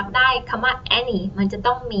ำนามนับได้คำว่า any มันจะ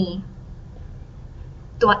ต้องมี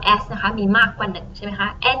ตัว s นะคะมีมากกว่าหนึ่งใช่ไหมคะ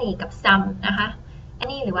any กับ some นะคะ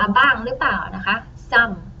any หรือว่าบ้างหรือเปล่านะคะ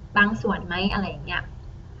some บางส่วนไหมอะไรอย่างเงี้ย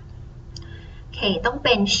โอเคต้องเ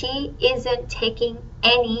ป็น she isn't taking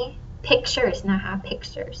any pictures นะคะ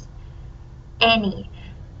pictures any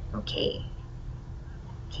โอเค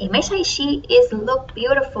ไม่ใช่ she is look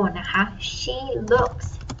beautiful นะคะ she looks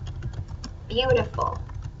beautiful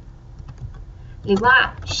หรือว่า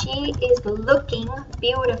she is looking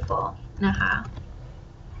beautiful นะคะ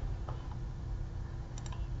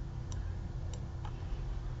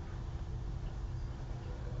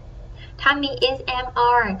ถ้ามี is am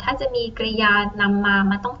are ถ้าจะมีกริยานำมา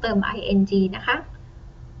มันต้องเติม ing นะคะ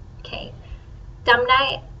โอเคจำ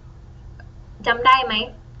ได้ไหม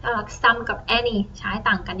some กับ any ใช้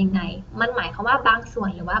ต่างกันยังไงมันหมายความว่าบางส่วน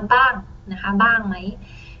หรือว่าบ้างนะคะบ้างไหม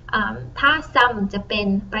ถ้า some จะเป็น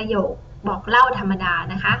ประโยคบอกเล่าธรรมดา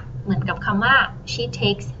นะคะเหมือนกับคำว่า she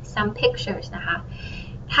takes some pictures นะคะ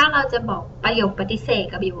ถ้าเราจะบอกประโยคปฏิเสธ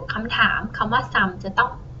กับประโยคคำถามคำว่า some จะต้อง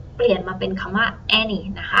เปลี่ยนมาเป็นคำว่า any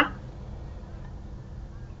นะคะ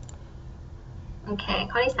โอเค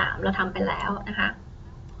ข้อที่3เราทำไปแล้วนะคะ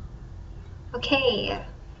โอเค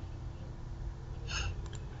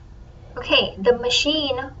the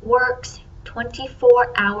machine works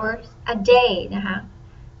 24 hours a day นะคะ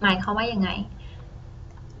หมายความว่ายังไง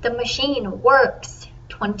the machine works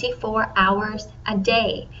 24 hours a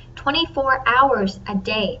day 24 hours a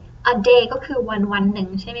day a day ก็คือวันหนึ่ง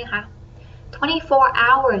ใช่ไหมคะ24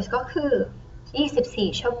 hours ก็คือ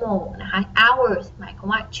24 ชั่วโมงนะคะ hours หมายความ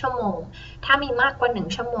ว่าชั่วโมงถ้ามีมากกว่า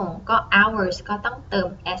1ชั่วโมงก็ hours ก็ต้องเติม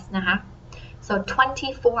s นะคะ so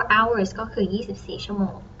 24 hours ก็คือ24 ชั่วโม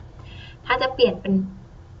งถ้าจะเปลี่ยนเป็น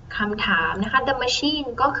คำถามนะคะ the machine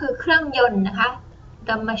ก็คือเครื่องยนต์นะคะ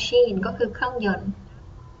the machine ก็คือเครื่องยนต์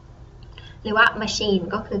หรือว่า machine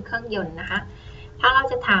ก็คือเครื่องยนต์นะคะถ้าเรา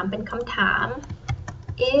จะถามเป็นคำถาม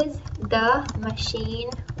is the machine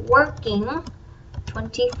working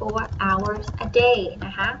 24 hours a day น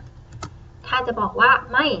ะคะถ้าจะบอกว่า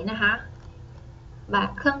ไม่นะคะแบบ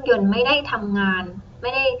เครื่องยนต์ไม่ได้ทำงานไ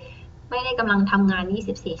ม่ได้กำลังทำงาน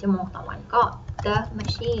24 ชั่วโมงต่อวันก็ the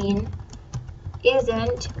machine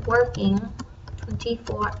isn't working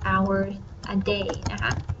 24 hours a day นะค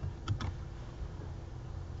ะ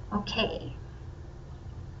โอเค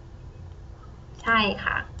ใช่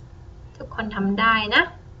ค่ะทุกคนทำได้นะ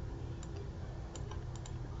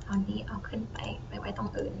ตอนนี้เอาขึ้นไปไว้ตรง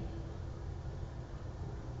อื่น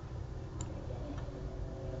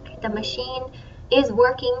The machine is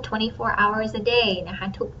working 24 hours a day นะคะ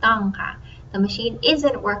ถูกต้องค่ะ The machine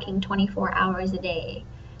isn't working 24 hours a day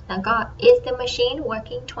แล้วก็ is the machine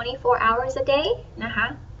working 24 hours a day นะคะ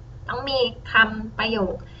ต้องมีคำประโย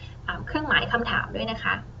คเครื่องหมายคำถามด้วยนะค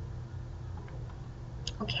ะ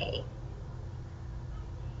โอเค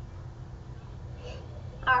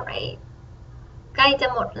alright ใกล้จะ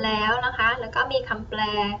หมดแล้วนะคะแล้วก็มีคำแปล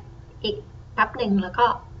อีกแป๊บหนึ่งแล้วก็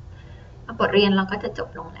บทเรียนเราก็จะจบ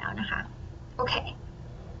ลงแล้วนะคะโอเค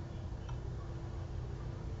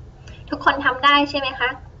ทุกคนทำได้ใช่ไหมคะ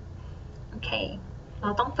โอเคเรา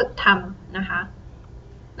ต้องฝึกทำนะคะ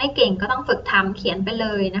ไม่เก่งก็ต้องฝึกทำเขียนไปเล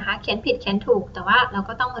ยนะคะเขียนผิดเขียนถูกแต่ว่าเรา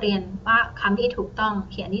ก็ต้องเรียนว่าคำที่ถูกต้อง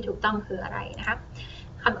เขียนที่ถูกต้องคืออะไรนะคะ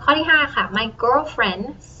ข้อที่5ค่ะ My girlfriend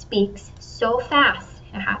speaks so fast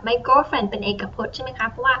นะคะ My girlfriend เป็นเอกพจน์ใช่ไหมคะ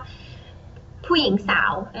เพราะว่าผู้หญิงสา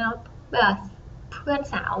วแล้วเพื่อน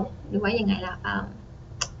สาวหรือว่ายังไงล่ะ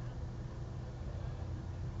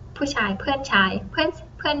ผู้ชายเพื่อนชายเ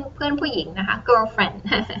พื่อนผู้หญิงนะคะ girlfriend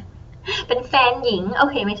เป็นแฟนหญิงโอ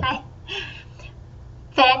เคไม่ใช่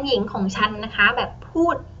แฟนหญิงของฉันนะคะแบบพู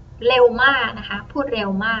ดเร็วมากนะคะพูดเร็ว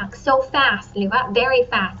มาก so fast หรือว่า very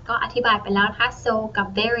fast ก็อธิบายไปแล้วนะคะ so กับ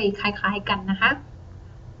very คล้ายๆกันนะคะ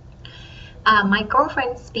My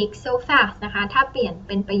girlfriend speaks so fast นะคะถ้าเปลี่ยนเ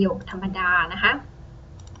ป็นประโยคธรรมดานะคะ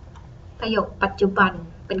ประโยคปัจจุบัน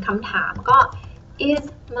เป็นคำถามก็ is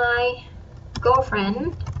my girlfriend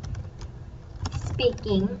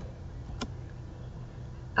speaking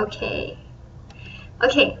โอเค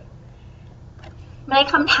ใน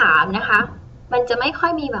คำถามนะคะมันจะไม่ค่อ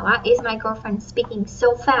ยมีแบบว่า is my girlfriend speaking so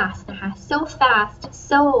fast นะคะ so fast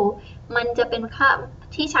so มันจะเป็นค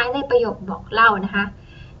ำที่ใช้ในประโยคบอกเล่านะคะ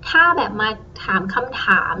ถ้าแบบมาถามคำถ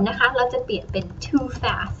ามนะคะเราจะเปลี่ยนเป็น too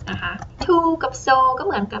fast นะคะ too กับ so ก็เ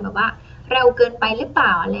หมือนกันแบบว่าเร็วเกินไปหรือเปล่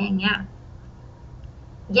าอะไรอย่างเงี้ย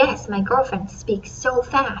yes my girlfriend speaks so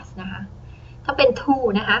fast นะคะถ้าเป็น too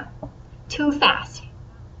นะคะ too fast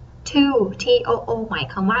too t o o หมาย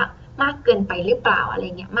ความว่ามากเกินไปหรือเปล่าอะไร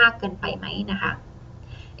เงี้ยมากเกินไปไหมนะคะ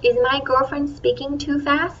is my girlfriend speaking too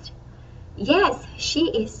fast yes she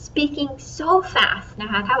is speaking so fast นะ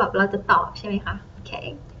คะถ้าแบบเราจะตอบใช่ไหมคะ okay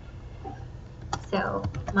so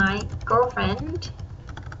my girlfriend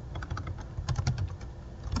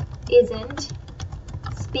isn't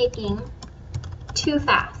speaking too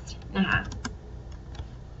fast นะคะ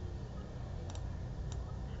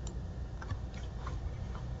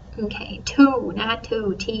โอเค too นะคะ too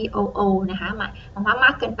t o o นะคะหมายว่าม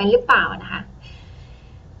ากเกินไปหรือเปล่านะคะ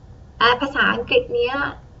ภาษาอังกฤษเนี้ย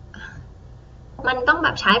มันต้องแบ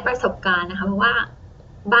บใช้ประสบการณ์นะคะเพราะว่า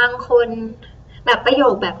บางคนแบบประโย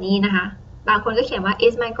คแบบนี้นะคะบางคนก็เขียนว่า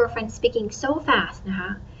is my girlfriend speaking so fast นะค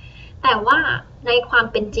ะแต่ว่าในความ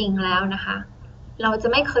เป็นจริงแล้วนะคะเราจะ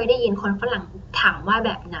ไม่เคยได้ยินคนฝรั่งถามว่าแ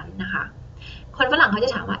บบนั้นนะคะคนฝรั่งเขาจ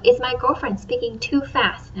ะถามว่า is my girlfriend speaking too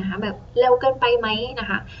fast นะคะแบบเร็วเกินไปไหมนะ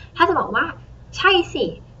คะถ้าจะบอกว่าใช่สิ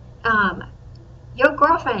your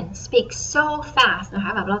girlfriend speaks so fast นะค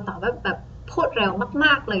ะแบบเราตอบแบบพูดเร็วม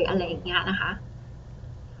ากๆเลยอะไรอย่างเงี้ยนะคะ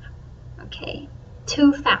โอเค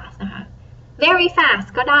too fast นะคะ very fast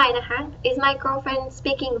ก็ได้นะคะ is my girlfriend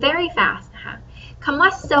speaking very fast นะคะคำว่า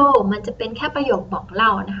so มันจะเป็นแค่ประโยคบอกเล่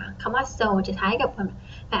านะคะคำว่า so จะใช้กับคน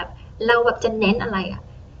แบบเราแบบจะเน้นอะไรอะ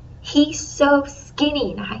he's so skinny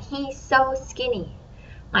นะคะ he's so skinny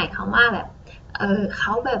หมายความว่าแบบเข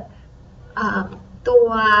าแบบตัว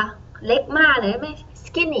เล็กมากเลยไม่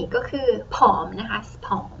skinny ก็คือผอมนะคะผ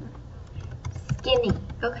อม skinny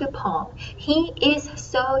ก็คือผอม he is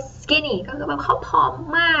so skinny ก็คือแบบเขาผอม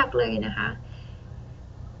มากเลยนะคะ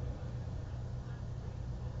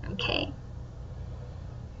โอเค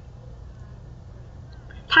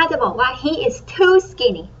ถ้าจะบอกว่า he is too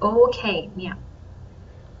skinny โอเคเนี่ย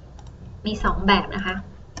มี2แบบนะคะ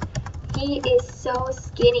he is so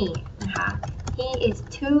skinny นะคะ he is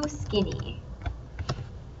too skinny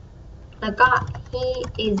แล้วก็ he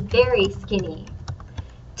is very skinny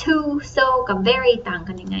too so กับ very ต่าง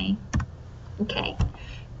กันยังไงโอเค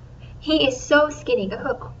he is so skinny ก็คื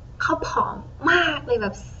อเขาผอมมากเลยแบ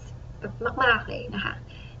บมากๆเลยนะคะ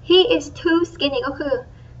he is too skinny ก็คือ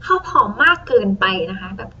เขาผอมมากเกินไปนะคะ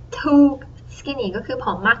แบบ too skinny ก็คือผ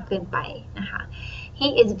อมมากเกินไปนะคะ he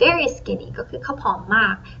is very skinny ก็คือเขาผอมมา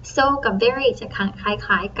ก so กับ very จะค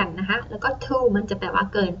ล้ายๆกันนะคะแล้วก็ too มันจะแปลว่า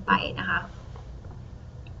เกินไปนะคะ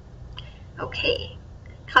โอเค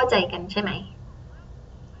เข้าใจกันใช่ไหม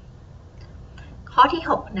ข้อที่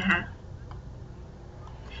6นะคะ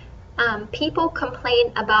people complain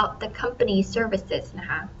about the company's services นะ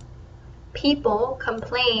คะ people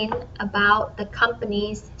complain about the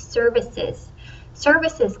company's services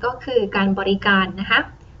services ก็คือการบริการนะคะ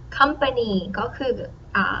company ก็คือ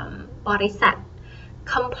บริษัท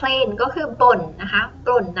complain ก็คือบ่นนะคะ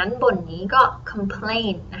บ่นนั้นบ่นนี้ก็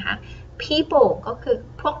complain นะคะ people ก็คือ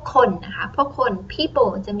พวกคนนะคะพวกคน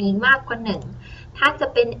people จะมีมากกว่าหนึ่งถ้าจะ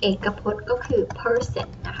เป็นเอกพจน์ก็คือ person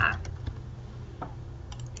นะคะ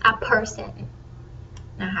a person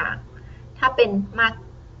นะคะถ้าเป็นมาก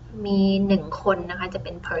มี1คนนะคะจะเ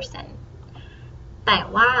ป็น person แต่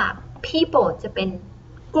ว่า people จะเป็น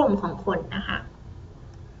กลุ่มของคนนะคะ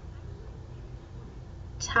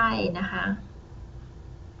ใช่นะคะ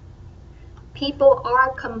people are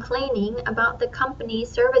complaining about the company's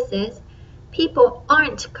services people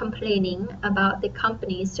aren't complaining about the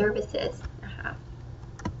company's services นะคะ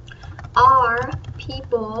are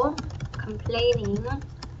people complaining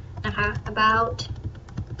นะคะ about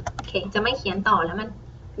โอเคจะไม่เขียนต่อแล้วมัน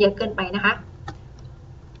เยอะเกินไปนะคะ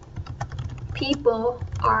people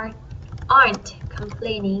aren't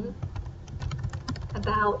complaining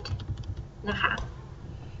about นะคะ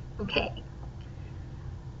โอเค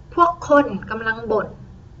พวกคนกำลัง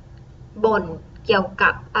บ่นเกี่ยวกั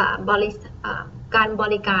บการบ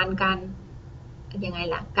ริการการยังไง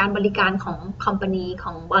ล่ะการบริการของ company ข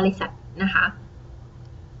องบริษัทนะคะ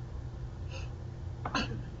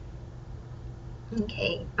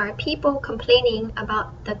Okay, are people complaining about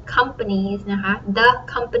the companies นะคะ the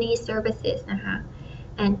company services นะคะ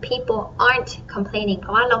and people aren't complaining เพร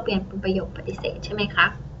าะว่าเราเปลี่ยนเป็นประโยคปฏิเสธใช่ไหมคะ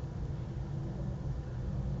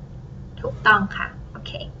ถูกต้องค่ะโอเ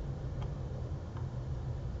ค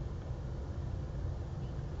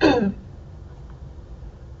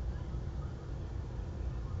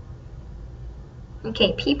โอ เค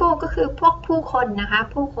people ก็คือพวกผู้คนนะคะ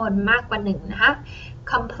ผู้คนมากกว่าหนึ่งนะคะ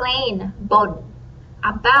complain บ่น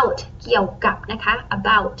about เกี่ยวกับนะคะ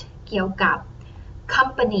about เกี่ยวกับ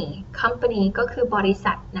company ก็คือบริ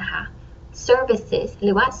ษัทนะคะ services ห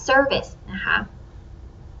รือว่า service นะคะ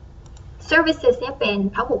services เนี่ยเป็น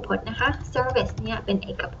พหูพจน์นะคะ service เนี่ยเป็นเอ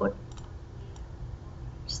กพจน์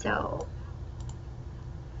so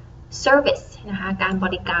service นะคะการบ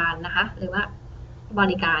ริการนะคะหรือว่าบ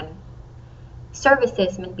ริการ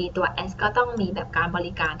services มันมีตัว s ก็ต้องมีแบบการบ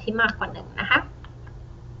ริการที่มากกว่าหนึ่งนะคะ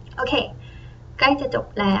โอเคใกล้จะจบ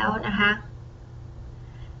แล้วนะคะ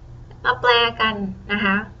มาแปลกันนะค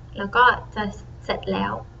ะแล้วก็จะเสร็จแล้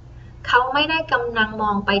วเขาไม่ได้กำลังม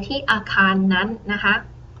องไปที่อาคารนั้นนะคะ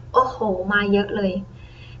โอ้โหมาเยอะเลย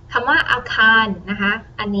คำว่าอาคารนะคะ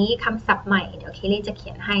อันนี้คำศัพท์ใหม่เดี๋ยวเคลลี่จะเขี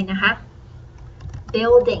ยนให้นะคะ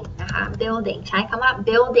building นะคะ building ใช้คำว่า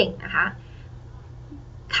building นะคะ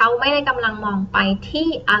เขาไม่ได้กำลังมองไปที่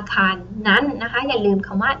อาคารนั้นนะคะอย่าลืมค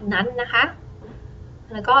ำว่านั้นนะคะ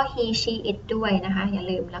แล้วก็ he she it ด้วยนะคะอย่า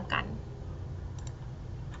ลืมแล้วกัน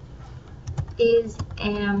is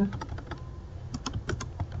am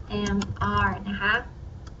are นะคะ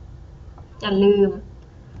อย่าลืม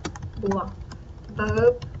บวก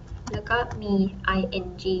verb แล้วก็มี ing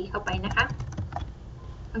เข้าไปนะคะ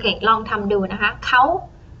โอเคลองทำดูนะคะเขา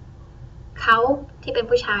ที่เป็น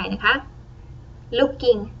ผู้ชายนะคะ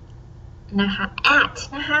looking นะคะ at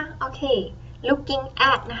นะคะโอเค looking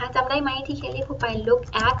at นะคะจำได้ไหมที่เคลลี่พูดไป look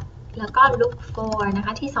at แล้วก็ look for นะค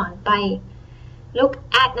ะที่สอนไป look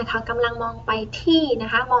at นะคะกำลังมองไปที่นะ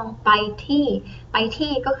คะมองไป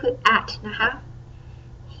ที่ก็คือ at นะคะ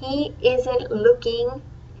he isn't looking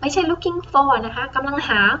ไม่ใช่ looking for นะคะกำลังม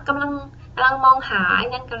องหา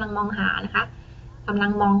นั่นกำลังมองหานะคะกำลั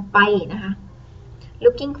งมองไปนะคะ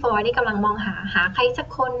looking for นี่กำลังมองหาใครสัก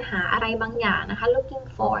คนหาอะไรบางอย่างนะคะ looking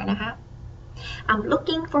for นะคะ I'm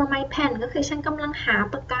looking for my pen ก็คือฉันกำลังหา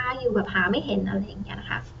ปากกาอยู่แบบหาไม่เห็นอะไรอย่างเงี้ยนะ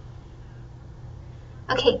คะโ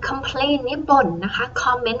อเค complain นี่บ่นนะคะ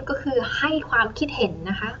comment ก็คือให้ความคิดเห็น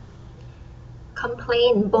นะคะ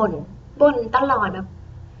complain บ่นตลอดแบบ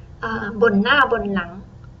บ่นหน้าบ่นหลัง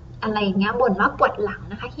อะไรอย่างเงี้ยบ่นว่าปวดหลัง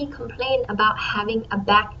นะคะ he complained about having a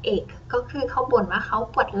backache ก็คือเขาบ่นว่าเขา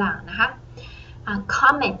ปวดหลังนะคะ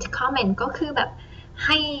comment ก็คือแบบใ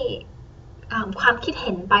ห้ความคิดเ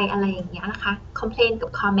ห็นไปอะไรอย่างเงี้ยนะคะ complain กับ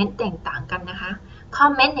comment แตกต่างกันนะคะ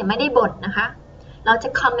comment เนี่ยไม่ได้บ่นนะคะเราจะ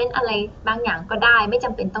comment อะไรบางอย่างก็ได้ไม่จ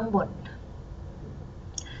ำเป็นต้องบ่น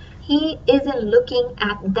he isn't looking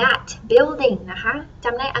at that building นะคะจ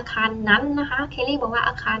ำได้อาคารนั้นนะคะเคลลี่บอกว่า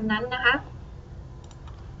อาคารนั้นนะคะ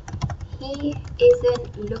he isn't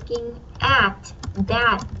looking at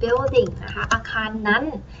that building นะคะอาคารนั้น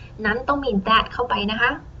ต้องมี that เข้าไปนะค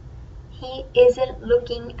ะ he isn't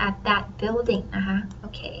looking at that building นะคะโอ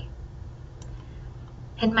เค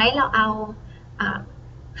เห็นไหมเราเอา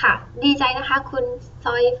ค่ะดีใจนะคะคุณซ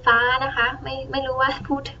อยฟ้านะคะไม่รู้ว่า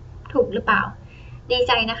พูดถูกหรือเปล่าดีใ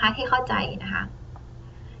จนะคะที่เข้าใจนะคะ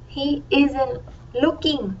he isn't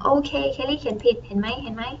looking โอเคเคลลี่เขียนผิดเห็นไหม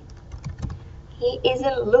he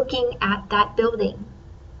isn't looking at that building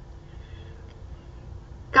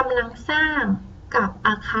กำลังสร้างกับอ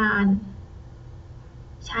าคาร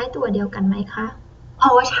ใช้ตัวเดียวกันไหมคะอ๋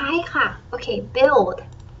อใช้ค่ะโอเค build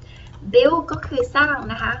ก็คือสร้าง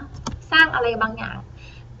นะคะสร้างอะไรบางอย่าง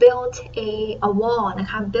build a wall นะ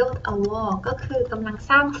คะ build a wall ก็คือกำลัง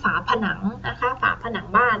สร้างฝาผนังนะคะฝาผนัง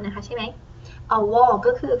บ้านนะคะใช่ไหม a wall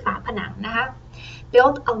ก็คือฝาผนังนะคะ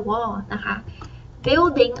build a wall นะคะ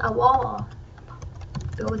building a wall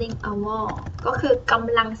ก็คือก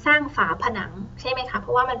ำลังสร้างฝาผนังใช่ไหมคะเพร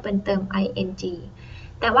าะว่ามันเป็นเติม ing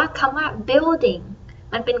แต่ว่าคำว่า building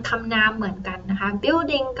มันเป็นคำนามเหมือนกันนะคะ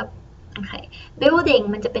building กับbuilding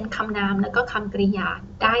มันจะเป็นคำนามแล้วก็คำกริยา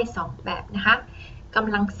ได้2แบบนะคะก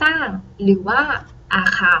ำลังสร้างหรือว่าอา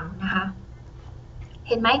คารนะคะเ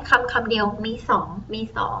ห็นไหมคำเดียวมี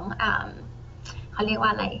2เขาเรียกว่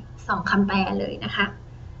าอะไร2คำแปลเลยนะคะ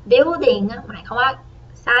building หมายความว่า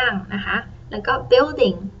สร้างนะคะแล้วก็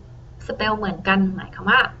building สเปลเหมือนกันหมายความ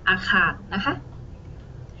ว่าอาคารนะคะ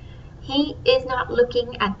he is not looking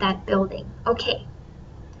at that building โอเค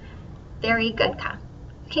very good ค่ะ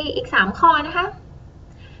โอเคอีก3ข้อนะคะ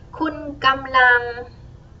คุณกำลัง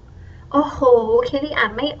โอ้โหเคลลี่อ่า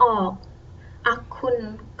นไม่ออกคุณ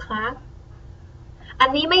คลาร์กอัน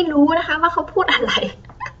นี้ไม่รู้นะคะว่าเขาพูดอะไร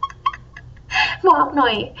บอกหน่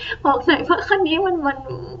อยว่าคันนี้มัน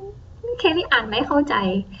เคลลี่อ่านไม่เข้าใจ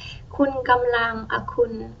คุณกำลังคุ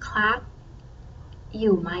ณคลาร์กอ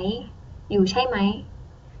ยู่ไหมอยู่ใช่ไหม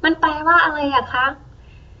มันแปลว่าอะไรอะคะ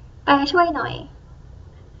แปลช่วยหน่อย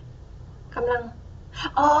กำลัง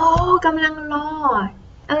รอ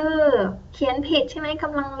อเขียนผิดใช่ไหมก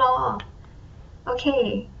ำลังรอโอเค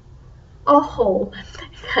โอ้โห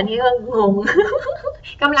อันนี้ก็งง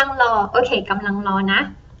กำลังรอโอเคกำลังรอนะ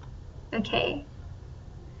โอเค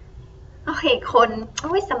คนโ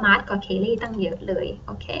อ้ยสมาร์ทกว่าเคลลี่ตั้งเยอะเลยโ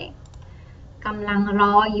อเคกำลังร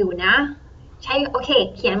ออยู่นะใช่โอเค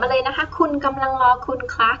เขียนมาเลยนะคะคุณกำลังรอคุณ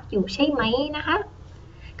คลาร์กอยู่ใช่ไหมนะคะ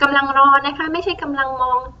กำลังรอนะคะไม่ใช่กำลังม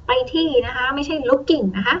องไปที่นะคะไม่ใช่ looking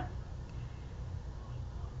นะคะ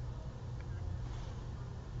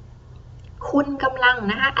คุณกำลัง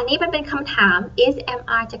นะคะอันนี้เป็นคำถาม is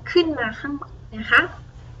mr จะขึ้นมาข้างบนนะคะ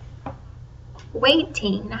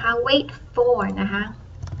waiting นะคะ wait for นะคะ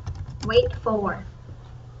wait for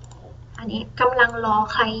อันนี้กำลังรอ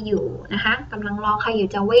ใครอยู่นะคะกำลังรอใครอยู่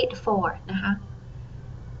จะ wait for นะคะ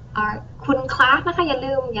คุณคลาร์กนะคะอย่า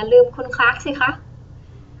ลืมคุณคลาร์กสิคะ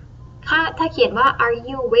ถ้าเขียนว่า are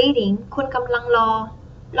you waiting คุณกำลังร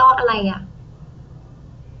ออะไรอ่ะ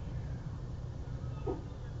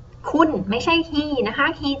คุณไม่ใช่ he นะคะ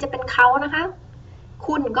he จะเป็นเขานะคะ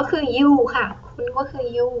คุณก็คือ you ค่ะคุณก็คือ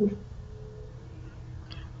you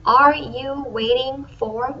are you waiting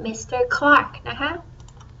for Mr. Clark นะคะ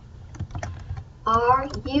are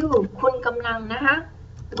you คุณกำลังนะคะ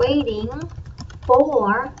waiting for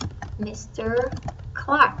Mr.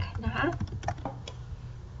 Clark นะคะ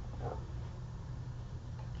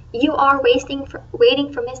you are waiting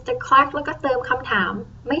for Mr. Clark แล้วก็เติมคำถาม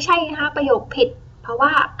ไม่ใช่นะคะประโยคผิดเพราะว่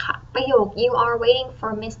าประโยค you are waiting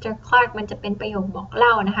for Mr. Clark มันจะเป็นประโยคบอกเล่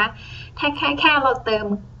านะคะถ้าแค่เราเติม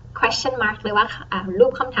question mark หรือว่ารู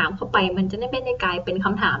ปคำถามเข้าไปมันจะไม่ได้กลายเป็นค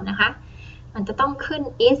ำถามนะคะมันจะต้องขึ้น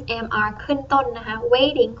is mr ขึ้นต้นนะคะ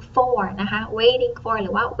waiting for นะคะ waiting for ห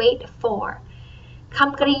รือว่า wait for ค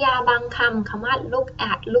ำกริยาบางคำว่า look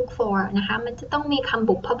at look for นะคะมันจะต้องมีคำ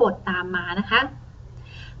บุพบทตามมานะคะ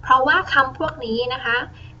เพราะว่าคำพวกนี้นะคะ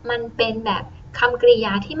มันเป็นแบบคำกริย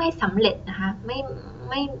าที่ไม่สำเร็จนะคะไ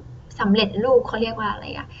ม่สำเร็จรูปเขาเรียกว่าอะไร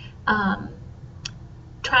อะ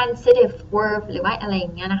transitive verb หรือว่าอะไรอย่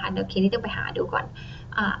างเงี้ยนะคะเดี๋ยวเคที่ต้องไปหาดูก่อน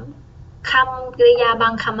คำกริยาบา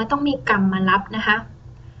งคำมันต้องมีกรรมมารับนะคะ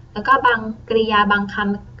แล้วก็บางกริยาบางค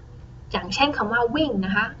ำอย่างเช่นคำว่าวิ่งน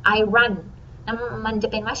ะคะ I run มันจะ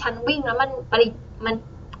เป็นว่าฉันวิ่งแล้วมัน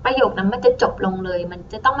ประโยคนั้นมันจะจบลงเลยมัน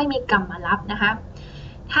จะต้องไม่มีกรรมมารับนะคะ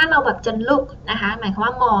ถ้าเราแบบจะ look นะคะหมายความ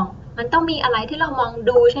ว่ามองมันต้องมีอะไรที่เรามอง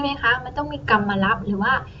ดูใช่ไหมคะมันต้องมีกรรมมารับหรือว่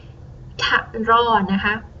ารอนะค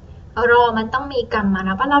ะรอมันต้องมีกรรมมา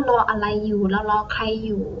รับว่าเรารออะไรอยู่เรารอใครอ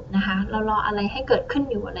ยู่นะคะเรารออะไรให้เกิดขึ้น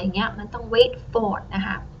อยู่อะไรเงี้ยมันต้อง wait for นะค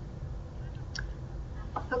ะ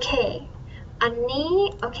โอเคอันนี้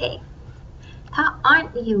โอเคถ้า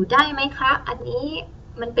aren't you ได้ไหมคะอันนี้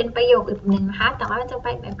มันเป็นประโยคอีกหนึ่งนะคะแต่ว่ามันจะไป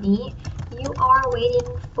แบบนี้ you are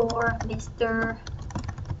waiting for Mr.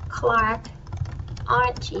 Clark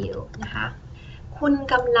aren't you นะคะคุณ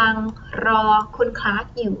กำลังรอคุณคลาร์ก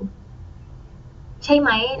อยู่ใช่ไหม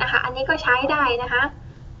นะคะอันนี้ก็ใช้ได้นะคะ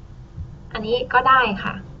อันนี้ก็ได้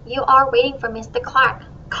ค่ะ you are waiting for Mr. Clark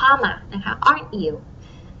comma นะคะ aren't you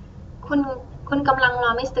คุณกำลังร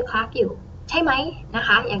อ Mr. Clark อยู่ใช่ไหมนะค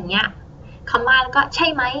ะอย่างเงี้ยคำว่าแล้วก็ใช่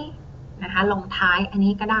ไหมนะคะลงท้ายอัน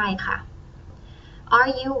นี้ก็ได้ค่ะ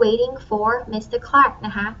Are you waiting for Mr. Clark น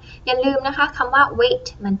ะคะอย่าลืมนะคะคำว่า wait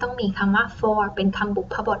มันต้องมีคำว่า for เป็นคำบุ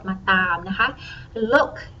พบทมาตามนะคะ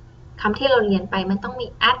look คำที่เราเรียนไปมันต้องมี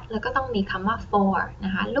at แล้วก็ต้องมีคำว่า for น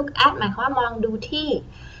ะคะ look at หมายความว่ามองดูที่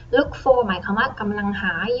look for หมายความว่ากำลังห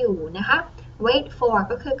าอยู่นะคะ wait for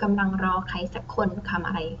ก็คือกำลังรอใครสักคนทำอ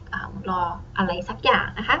ะไรรออะไรสักอย่าง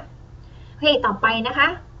นะคะโอเคต่อไปนะคะ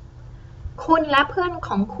คุณและเพื่อนข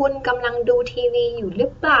องคุณกำลังดูทีวีอยู่หรื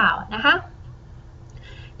อเปล่านะคะ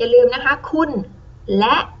อย่าลืมนะคะคุณแล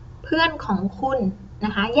ะเพื่อนของคุณน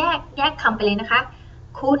ะคะแยกคำไปเลยนะคะ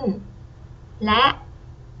คุณและ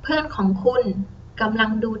เพื่อนของคุณกำลัง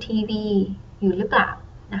ดูทีวีอยู่หรือเปล่า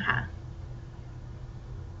นะคะ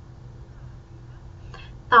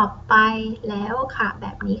ต่อไปแล้วค่ะแบ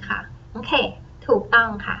บนี้ค่ะโอเคถูกต้อง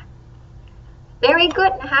ค่ะ very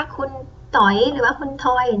good นะคะคุณต่อยหรือว่าคุณท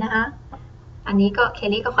อยนะคะอันนี้ก็เคล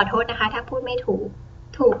ลี่ก็ขอโทษนะคะถ้าพูดไม่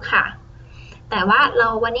ถูกค่ะแต่ว่า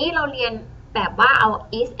วันนี้เราเรียนแบบว่าเอา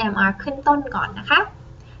is mr ขึ้นต้นก่อนนะคะ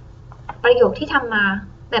ประโยคที่ทำมา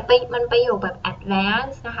แบบมันประโยคแบบ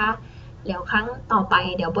advanced นะคะเดี๋ยวครั้งต่อไป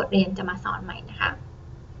เดี๋ยวบทเรียนจะมาสอนใหม่นะคะ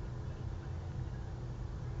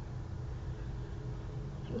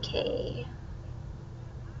โอเค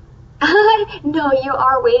No you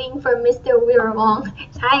are waiting for Mr. Wirwong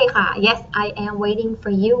ใช่ค่ะ Yes I am waiting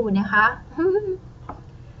for you นะคะ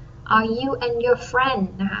Are you and your friend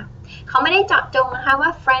นะคะเขาไม่ได้เจาะจงนะคะว่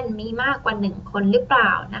า friend มีมากกว่า1คนหรือเปล่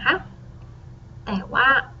านะคะแต่ว่า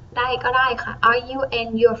ได้ก็ได้ค่ะ Are you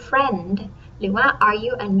and your friend หรือว่า are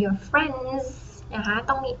you and your friends นะคะ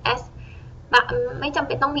ต้องมี s ไม่จำเ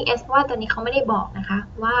ป็นต้องมี s เพราะว่าตอนนี้เขาไม่ได้บอกนะคะ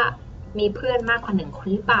ว่ามีเพื่อนมากกว่า1คน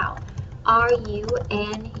หรือเปล่า are you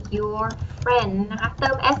and your friend นะคะเติ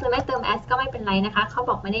ม s หรือไม่เติม s ก็ไม่เป็นไรนะคะเขา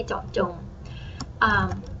บอกไม่ได้เจาะจง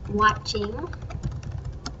watching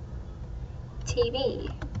TV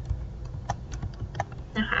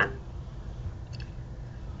นะคะ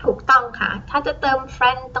ถูกต้องค่ะถ้าจะเติม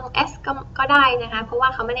friend ตรง s ก็ได้นะคะเพราะว่า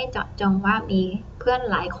เขาไม่ได้เจาะจงว่ามีเพื่อน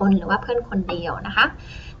หลายคนหรือว่าเพื่อนคนเดียวนะคะ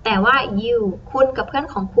แต่ว่า you คุณกับเพื่อน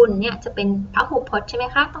ของคุณเนี่ยจะเป็นพหูพจน์ใช่ไหม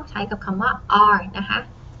คะต้องใช้กับคำว่า are นะคะ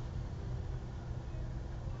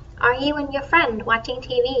are you and your friend watching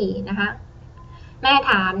TV นะคะแม่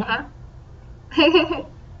ถามนะคะ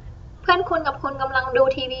เพื่อนคุณกับคุณกำลังดู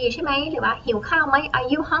ทีวีใช่ไหมหรือว่าหิวข้าวไหม are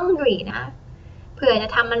you hungry นะเผื่อจะ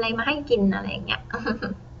ทำอะไรมาให้กินอะไรอย่างเงี้ย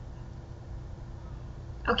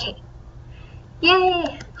โอเคเย้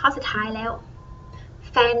ข้อสุดท้ายแล้ว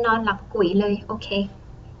แฟนนอนหลับกุ๋ยเลยโอเค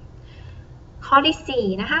ข้อที่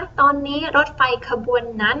4นะคะตอนนี้รถไฟขบวน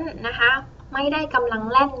นั้นนะคะไม่ได้กำลัง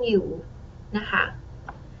แล่นอยู่นะคะ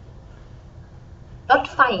รถ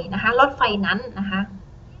ไฟนะคะรถไฟนั้นนะคะ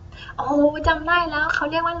โอ้จำได้แล้วเขา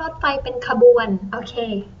เรียกว่ารถไฟเป็นขบวนโอเค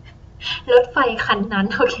รถไฟคันนั้น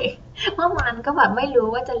โอเคเมื่อวานก็แบบไม่รู้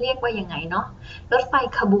ว่าจะเรียกว่ายังไงเนาะรถไฟ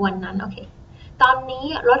ขบวนนั้นโอเคตอนนี้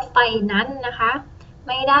รถไฟนั้นนะคะไ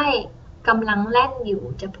ม่ได้กำลังแล่นอยู่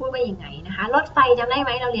จะพูดว่ายังไงนะคะรถไฟจำได้ไห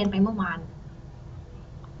มเราเรียนไปเมื่อวาน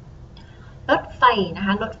รถไฟนะค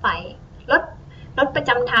ะรถไฟรถประ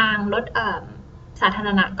จำทางรถสาธาร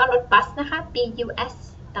ณะก็รถบัสนะคะ bus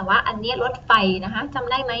แต่ว่าอันนี้รถไฟนะคะจ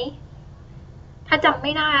ำได้ไหมถ้าจำไ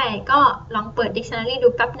ม่ได้ก็ลองเปิด dictionary ดู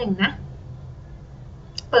แป๊บหนึ่งนะ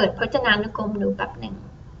เปิดพจนานุกรมดูแป๊บหนึ่ง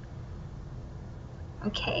โอ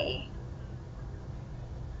เค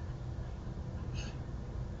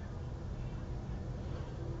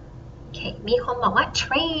มีคนบอกว่า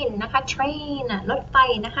train นะคะ train รถไฟ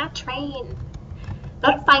นะคะ train ร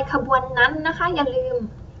ถไฟขบวนนั้นนะคะอย่าลืม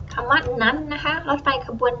คำว่านั้นนะคะรถไฟข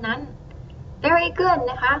บวนนั้น very good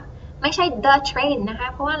นะคะไม่ใช่ the train นะคะ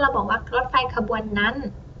เพราะว่าเราบอกว่ารถไฟขบวนนั้น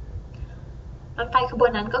รถไฟขบว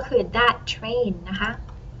นนั้นก็คือ that train นะคะ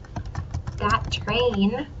that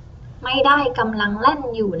train ไม่ได้กำลังแล่น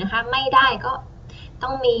อยู่นะคะไม่ได้ก็ต้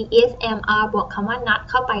องมี ismr บวกคำว่า not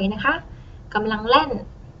เข้าไปนะคะกำลังเล่น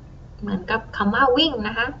เหมือนกับคำว่าวิ่งน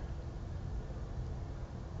ะคะ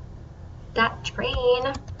that train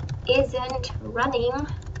isn't running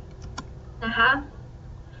นะคะ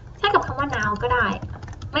ใช้กับคำว่า now ก็ได้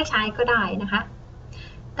ไม่ใช้ก็ได้นะคะ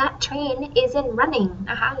that train isn't running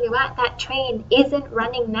นะคะหรือว่า that train isn't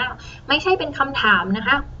running now ไม่ใช่เป็นคำถามนะค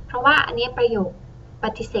ะเพราะว่าอันนี้ประโยคป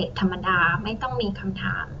ฏิเสธธรรมดาไม่ต้องมีคำถ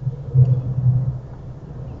าม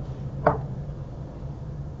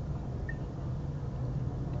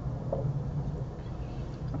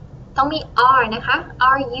ต้องมี are นะคะ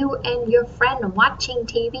are you and your friend watching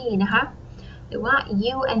TV นะคะหรือว่า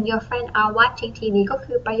you and your friend are watching TV ก็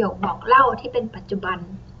คือประโยคบอกเล่าที่เป็นปัจจุบัน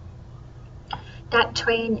that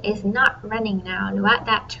train is not running now หรือว่า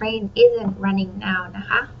that train isn't running now นะ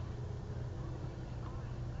คะ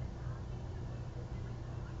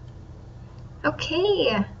โอเค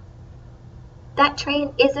that train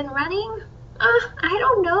isn't running I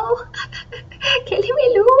don't know เคลลี่ไม่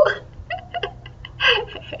รู้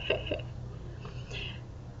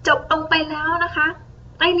จบลงไปแล้วนะคะ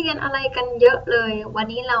ได้เรียนอะไรกันเยอะเลยวัน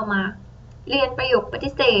นี้เรามาเรียนประโยคป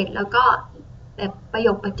ฏิเสธแล้วก็แบบประโย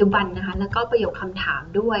คปัจจุบันนะคะแล้วก็ประโยคคำถาม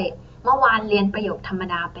ด้วยเมื่อวานเรียนประโยคธรรม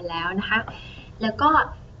ดาไปแล้วนะคะแล้วก็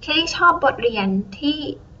ที่ชอบบทเรียนที่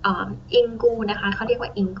อิงกูนะคะเขาเรียกว่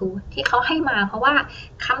าอิงกูที่เขาให้มาเพราะว่า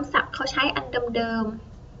คำศัพท์เขาใช้อันเดิม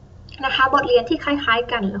ๆนะคะบทเรียนที่คล้าย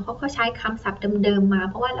ๆกันแล้วเขาก็ใช้คำศัพท์เดิมๆมา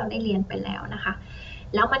เพราะว่าเราได้เรียนไปแล้วนะคะ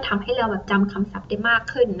แล้วมันทำให้เราแบบจำคำศัพท์ได้มาก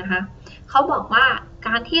ขึ้นนะคะเขาบอกว่าก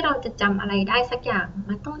ารที่เราจะจำอะไรได้สักอย่าง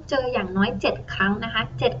มันต้องเจออย่างน้อย7ครั้งนะคะ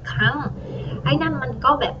7ครั้งไอ้นั่นมัน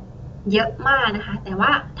ก็แบบเยอะมากนะคะแต่ว่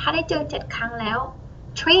าถ้าได้เจอ7ครั้งแล้ว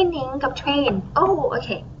training กับ train โอเค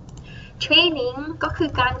training ก็คือ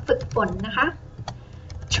การฝึกฝนนะคะ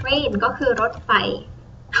train ก็คือรถไฟ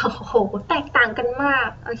โอ้โหแตกต่างกันมาก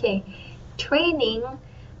โอเค training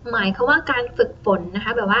หมายความว่าการฝึกฝนนะค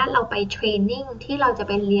ะแบบว่าเราไปเทรนนิ่งที่เราจะไ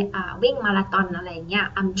ปเรียนวิ่งมาราธอนอะไรเงี้ย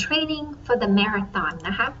I'm training for the marathon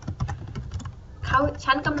นะคะ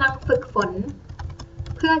ฉันกำลังฝึกฝน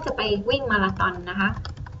เพื่อจะไปวิ่งมาราธอนนะคะ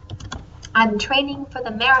I'm training for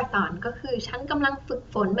the marathon ก็คือฉันกำลังฝึก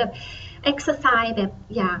ฝนแบบ exercise แบบ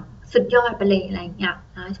อย่างสุดยอดไปเลยอะไรเงี้ย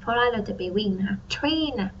เพราะว่าเราจะไปวิ่งนะคะ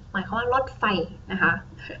train หมายความว่ารถไฟนะคะ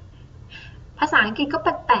ภ ภาษาอังกฤษก็แ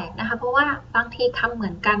ปลกๆนะคะเพราะว่าบางทีคำเหมื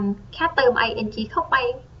อนกันแค่เติม ing เข้าไป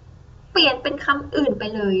เปลี่ยนเป็นคำอื่นไป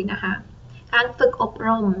เลยนะคะการฝึกอบร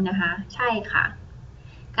มนะคะใช่ค่ะ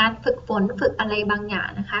การฝึกฝนฝึกอะไรบางอย่าง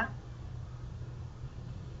นะคะ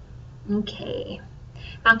โอเค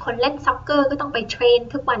บางคนเล่นซ็อกเกอร์ก็ต้องไปเทรน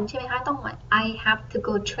ทุกวันใช่ไหมคะต้อง I have to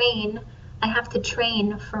go train I have to train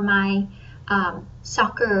for my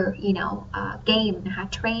soccer game นะคะ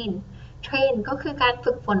train ก็คือการ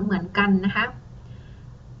ฝึกฝนเหมือนกันนะคะ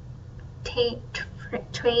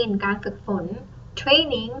train การฝึกฝน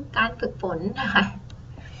training การฝึกฝนนะคะ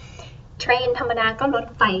train ธรรมดาก็รถ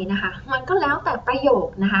ไฟนะคะมันก็แล้วแต่ประโยค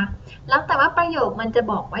นะคะแล้วแต่ว่าประโยคมันจะ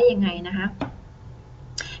บอกว่ายังไงนะคะ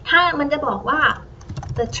ถ้ามันจะบอกว่า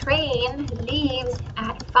the train leaves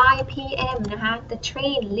at 5 p.m. นะคะ the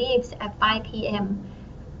train leaves at 5 p.m.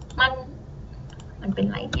 มันเป็น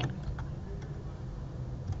ไรเนี่ย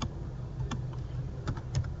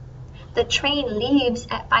the train leaves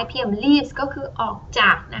at 5 p.m. leaves ก็คือออกจ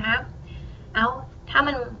ากนะคะเอาถ้า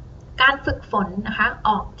มันการฝึกฝนนะคะอ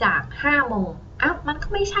อกจาก5 โมงมันก็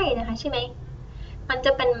ไม่ใช่นะคะใช่ไหมมันจ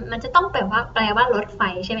ะต้องแปลว่ารถไฟ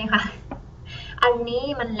ใช่ไหมคะอันนี้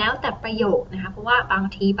มันแล้วแต่ประโยคนะคะเพราะว่าบาง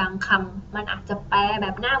ทีบางคำมันอาจจะแปลแบ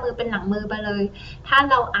บหน้ามือเป็นหลังมือไปเลยถ้า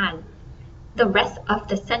เราอ่าน the rest of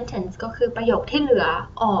the sentence ก็คือประโยคที่เหลือ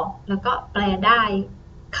ออกแล้วก็แปลได้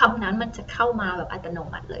คำนั้นมันจะเข้ามาแบบอัตโน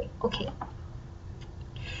มัติเลยโอเค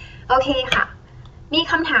ค่ะมี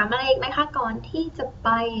คำถามอะไรอีกไหมคะก่อนที่จะไป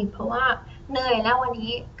เพราะว่าเหนื่อยแล้ววัน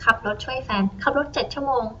นี้ขับรถช่วยแฟนขับรถ7 ชั่วโ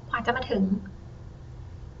มงกว่าจะมาถึง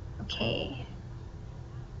โอเค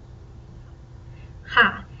ค่ะ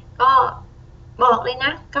ก็บอกเลยน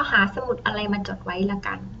ะก็หาสมุดอะไรมาจดไว้ละ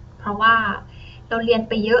กันเพราะว่าเราเรียน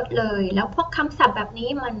ไปเยอะเลยแล้วพวกคำศัพท์แบบนี้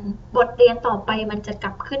มันบทเรียนต่อไปมันจะก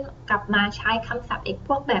ลับมาใช้คำศัพท์พ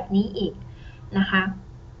วกแบบนี้อีกนะคะ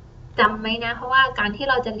จำไหมนะเพราะว่าการที่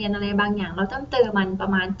เราจะเรียนอะไรบางอย่างเราต้องเจอมันปร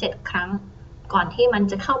ะมาณ7 ครั้งก่อนที่มัน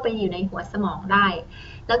จะเข้าไปอยู่ในหัวสมองได้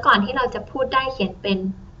แล้วก่อนที่เราจะพูดได้เขียนเป็น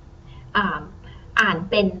อ่าน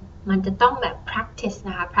เป็นมันจะต้องแบบ practice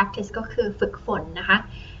นะคะ practice ก็คือฝึกฝนนะคะ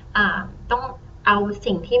ต้องเอา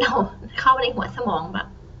สิ่งที่เราเข้าในหัวสมองแบบ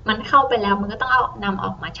มันเข้าไปแล้วมันก็ต้องนำอ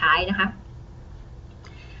อกมาใช้นะคะ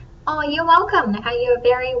you're welcome นะคะ you're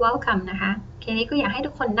very welcome นะคะเคลลี่ก็อยากให้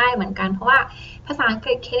ทุกคนได้เหมือนกันเพราะว่าภาษาอังก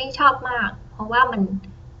ฤษเคลลี่ชอบมากเพราะว่ามั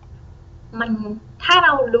นถ้าเร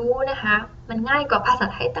ารู้นะคะมันง่ายกว่าภาษา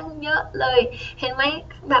ไทยตั้งเยอะเลยเห็นไหม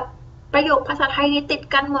แบบประโยคภาษาไทยติด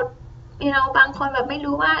กันหมดบางคนแบบไม่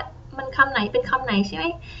รู้ว่ามันคำไหนเป็นคำไหนใช่ไหม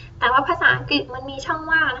แต่ว่าภาษาอังกฤษมันมีช่อง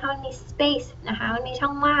ว่างนะคะมันมี space นะคะมันมีช่อ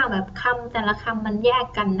งว่างแบบคำแต่ละคำมันแยก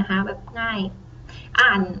กันนะคะแบบง่าย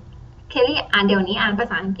เคลลี่เดี๋ยวนี้อ่านภา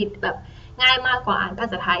ษาอังกฤษแบบง่ายมากกว่าอ่านภา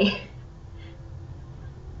ษาไทย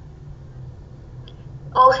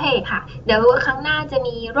โอเคค่ะเดี๋ยวครั้งหน้าจะ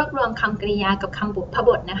มีรวบรวมคำกริยากับคำบุพบ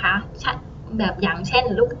ทนะคะแบบอย่างเช่น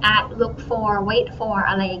look at look for wait for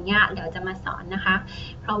อะไรอย่างเงี้ยเดี๋ยวจะมาสอนนะคะ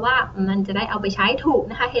เพราะว่ามันจะได้เอาไปใช้ถูก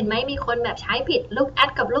นะคะเห็นไหมมีคนแบบใช้ผิด look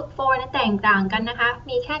at กับ look for นะแตกต่างกันนะคะ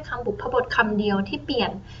มีแค่คำบุพบทคำเดียวที่เปลี่ย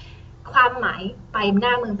นความหมายไปหน้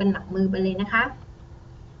ามือเป็นหลังมือไปเลยนะคะ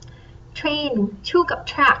train ชื่อกับ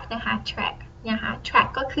track นะคะ track นะคะ track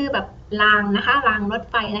ก็คือแบบรางนะคะรางรถ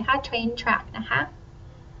ไฟนะคะ train track นะคะ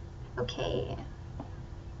โอเค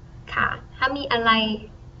ค่ะถ้ามีอะไร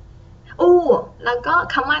แล้วก็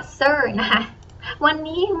คำว่า sir นะคะวัน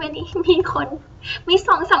นี้มี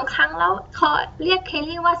2-3 ครั้งแล้วขอเรียกเคล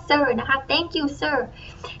ลี่ว่า sir นะคะ thank you sir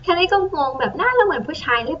เคลลี่ก็งงแบบหน้าเราเหมือนผู้ช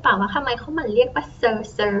ายหรือเปล่าว่าทำไมเขามันเรียกว่า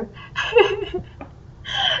sir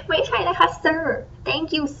ไม่ใช่นะคะ sir thank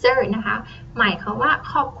you sir นะคะหมายความว่า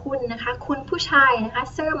ขอบคุณนะคะคุณผู้ชายนะคะ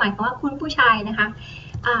sir หมายความว่าคุณผู้ชายนะคะ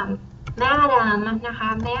madam นะคะ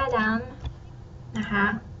madam นะคะ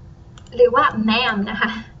หรือว่า ma'am นะค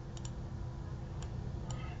ะ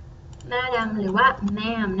madam หรือว่า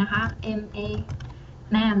ma'am นะคะ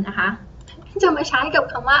ma'am นะคะจะมาใช้กับ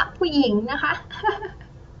คำว่าผู้หญิงนะคะ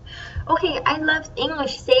โอเค I love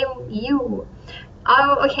English same you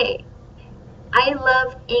โอเค I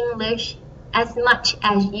love English as much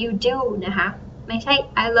as you do นะคะไม่ใช่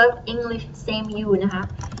I love English same you นะคะ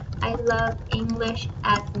I love English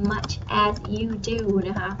as much as you do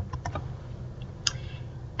นะคะ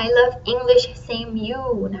I love English same you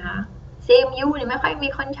นะคะ same you เนี่ยไม่ค่อยมี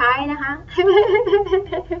คนใช้นะคะ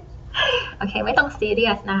โอเคไม่ต้องซีเรี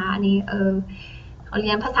ยสนะคะอันนี้เขาเ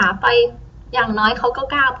รียนภาษาไปอย่างน้อยเขาก็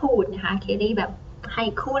กล้าพูดนะคะเคลลี่แบบให้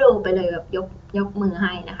คูโดไปเลยแบบยกมือใ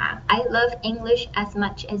ห้นะคะ I love English as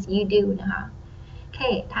much as you do นะคะโอเค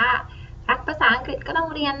ถ้ารักภาษาอังกฤษก็ต้อง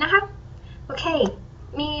เรียนนะคะโอเค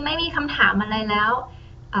ไม่มีคำถามอะไรแล้ว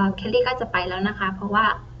เคลลี่ก็จะไปแล้วนะคะเพราะว่า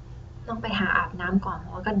ต้องไปหาอาบน้ำก่อนเพร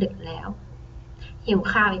าะว่าก็ดึกแล้วหิว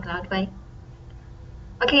ข้าวอีกแล้วด้วย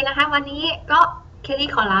โอเคนะคะวันนี้ก็เคลลี่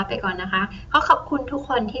ขอลาไปก่อนนะคะก็ขอบคุณทุก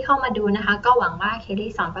คนที่เข้ามาดูนะคะก็หวังว่าเคล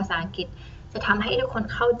ลี่สอนภาษาอังกฤษจะทำให้ทุกคน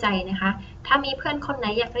เข้าใจนะคะถ้ามีเพื่อนคนไหน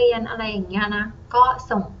อยากเรียนอะไรอย่างเงี้ยนะก็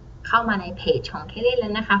ส่งเข้ามาในเพจของเคลลี่เล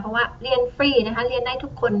ยนะคะเพราะว่าเรียนฟรีนะคะเรียนได้ทุ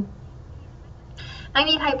กคนไม่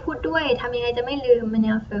มีใครพูดด้วยทำยังไงจะไม่ลืมมันเ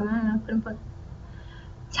นี่ยเฟิร์มากนะเพื่อน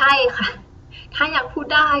ๆใช่ค่ะถ้าอยากพูด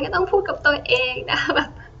ได้ก็ต้องพูดกับตัวเองนะแบบ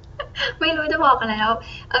ไม่รู้จะบอกอะไรแล้ว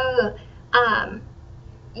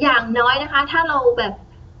อย่างน้อยนะคะถ้าเราแบบ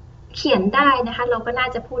เขียนได้นะคะเราก็น่า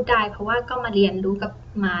จะพูดได้เพราะว่าก็มาเรียนรู้กับ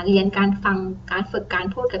มาเรียนการฟังการฝึกการ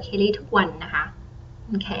พูดกับเคลลี่ทุกวันนะคะ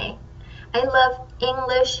โอเค I love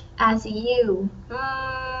English as you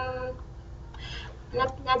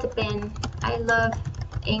น่าจะเป็น I love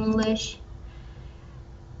English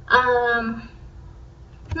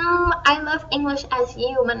I love English as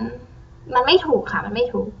you มันไม่ถูกค่ะมันไม่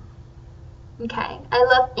ถูกOkay. I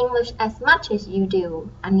love English as much as you do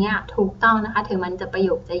อันนี้ถูกต้องนะคะถึงมันจะประโย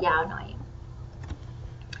คจะยาวหน่อย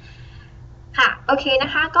ค่ะโอเคน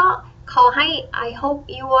ะคะก็ขอให้ I hope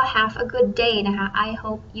you will have a good day นะคะ I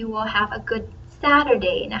hope you will have a good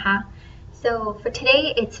Saturday นะคะ so for today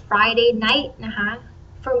it's Friday night นะคะ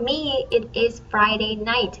for me it is Friday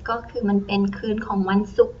night ก็คือมันเป็นคืนของวัน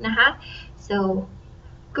ศุกร์นะคะ so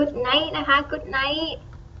good night นะคะ good night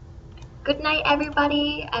Good night everybody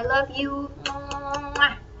I love you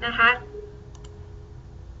นะคะ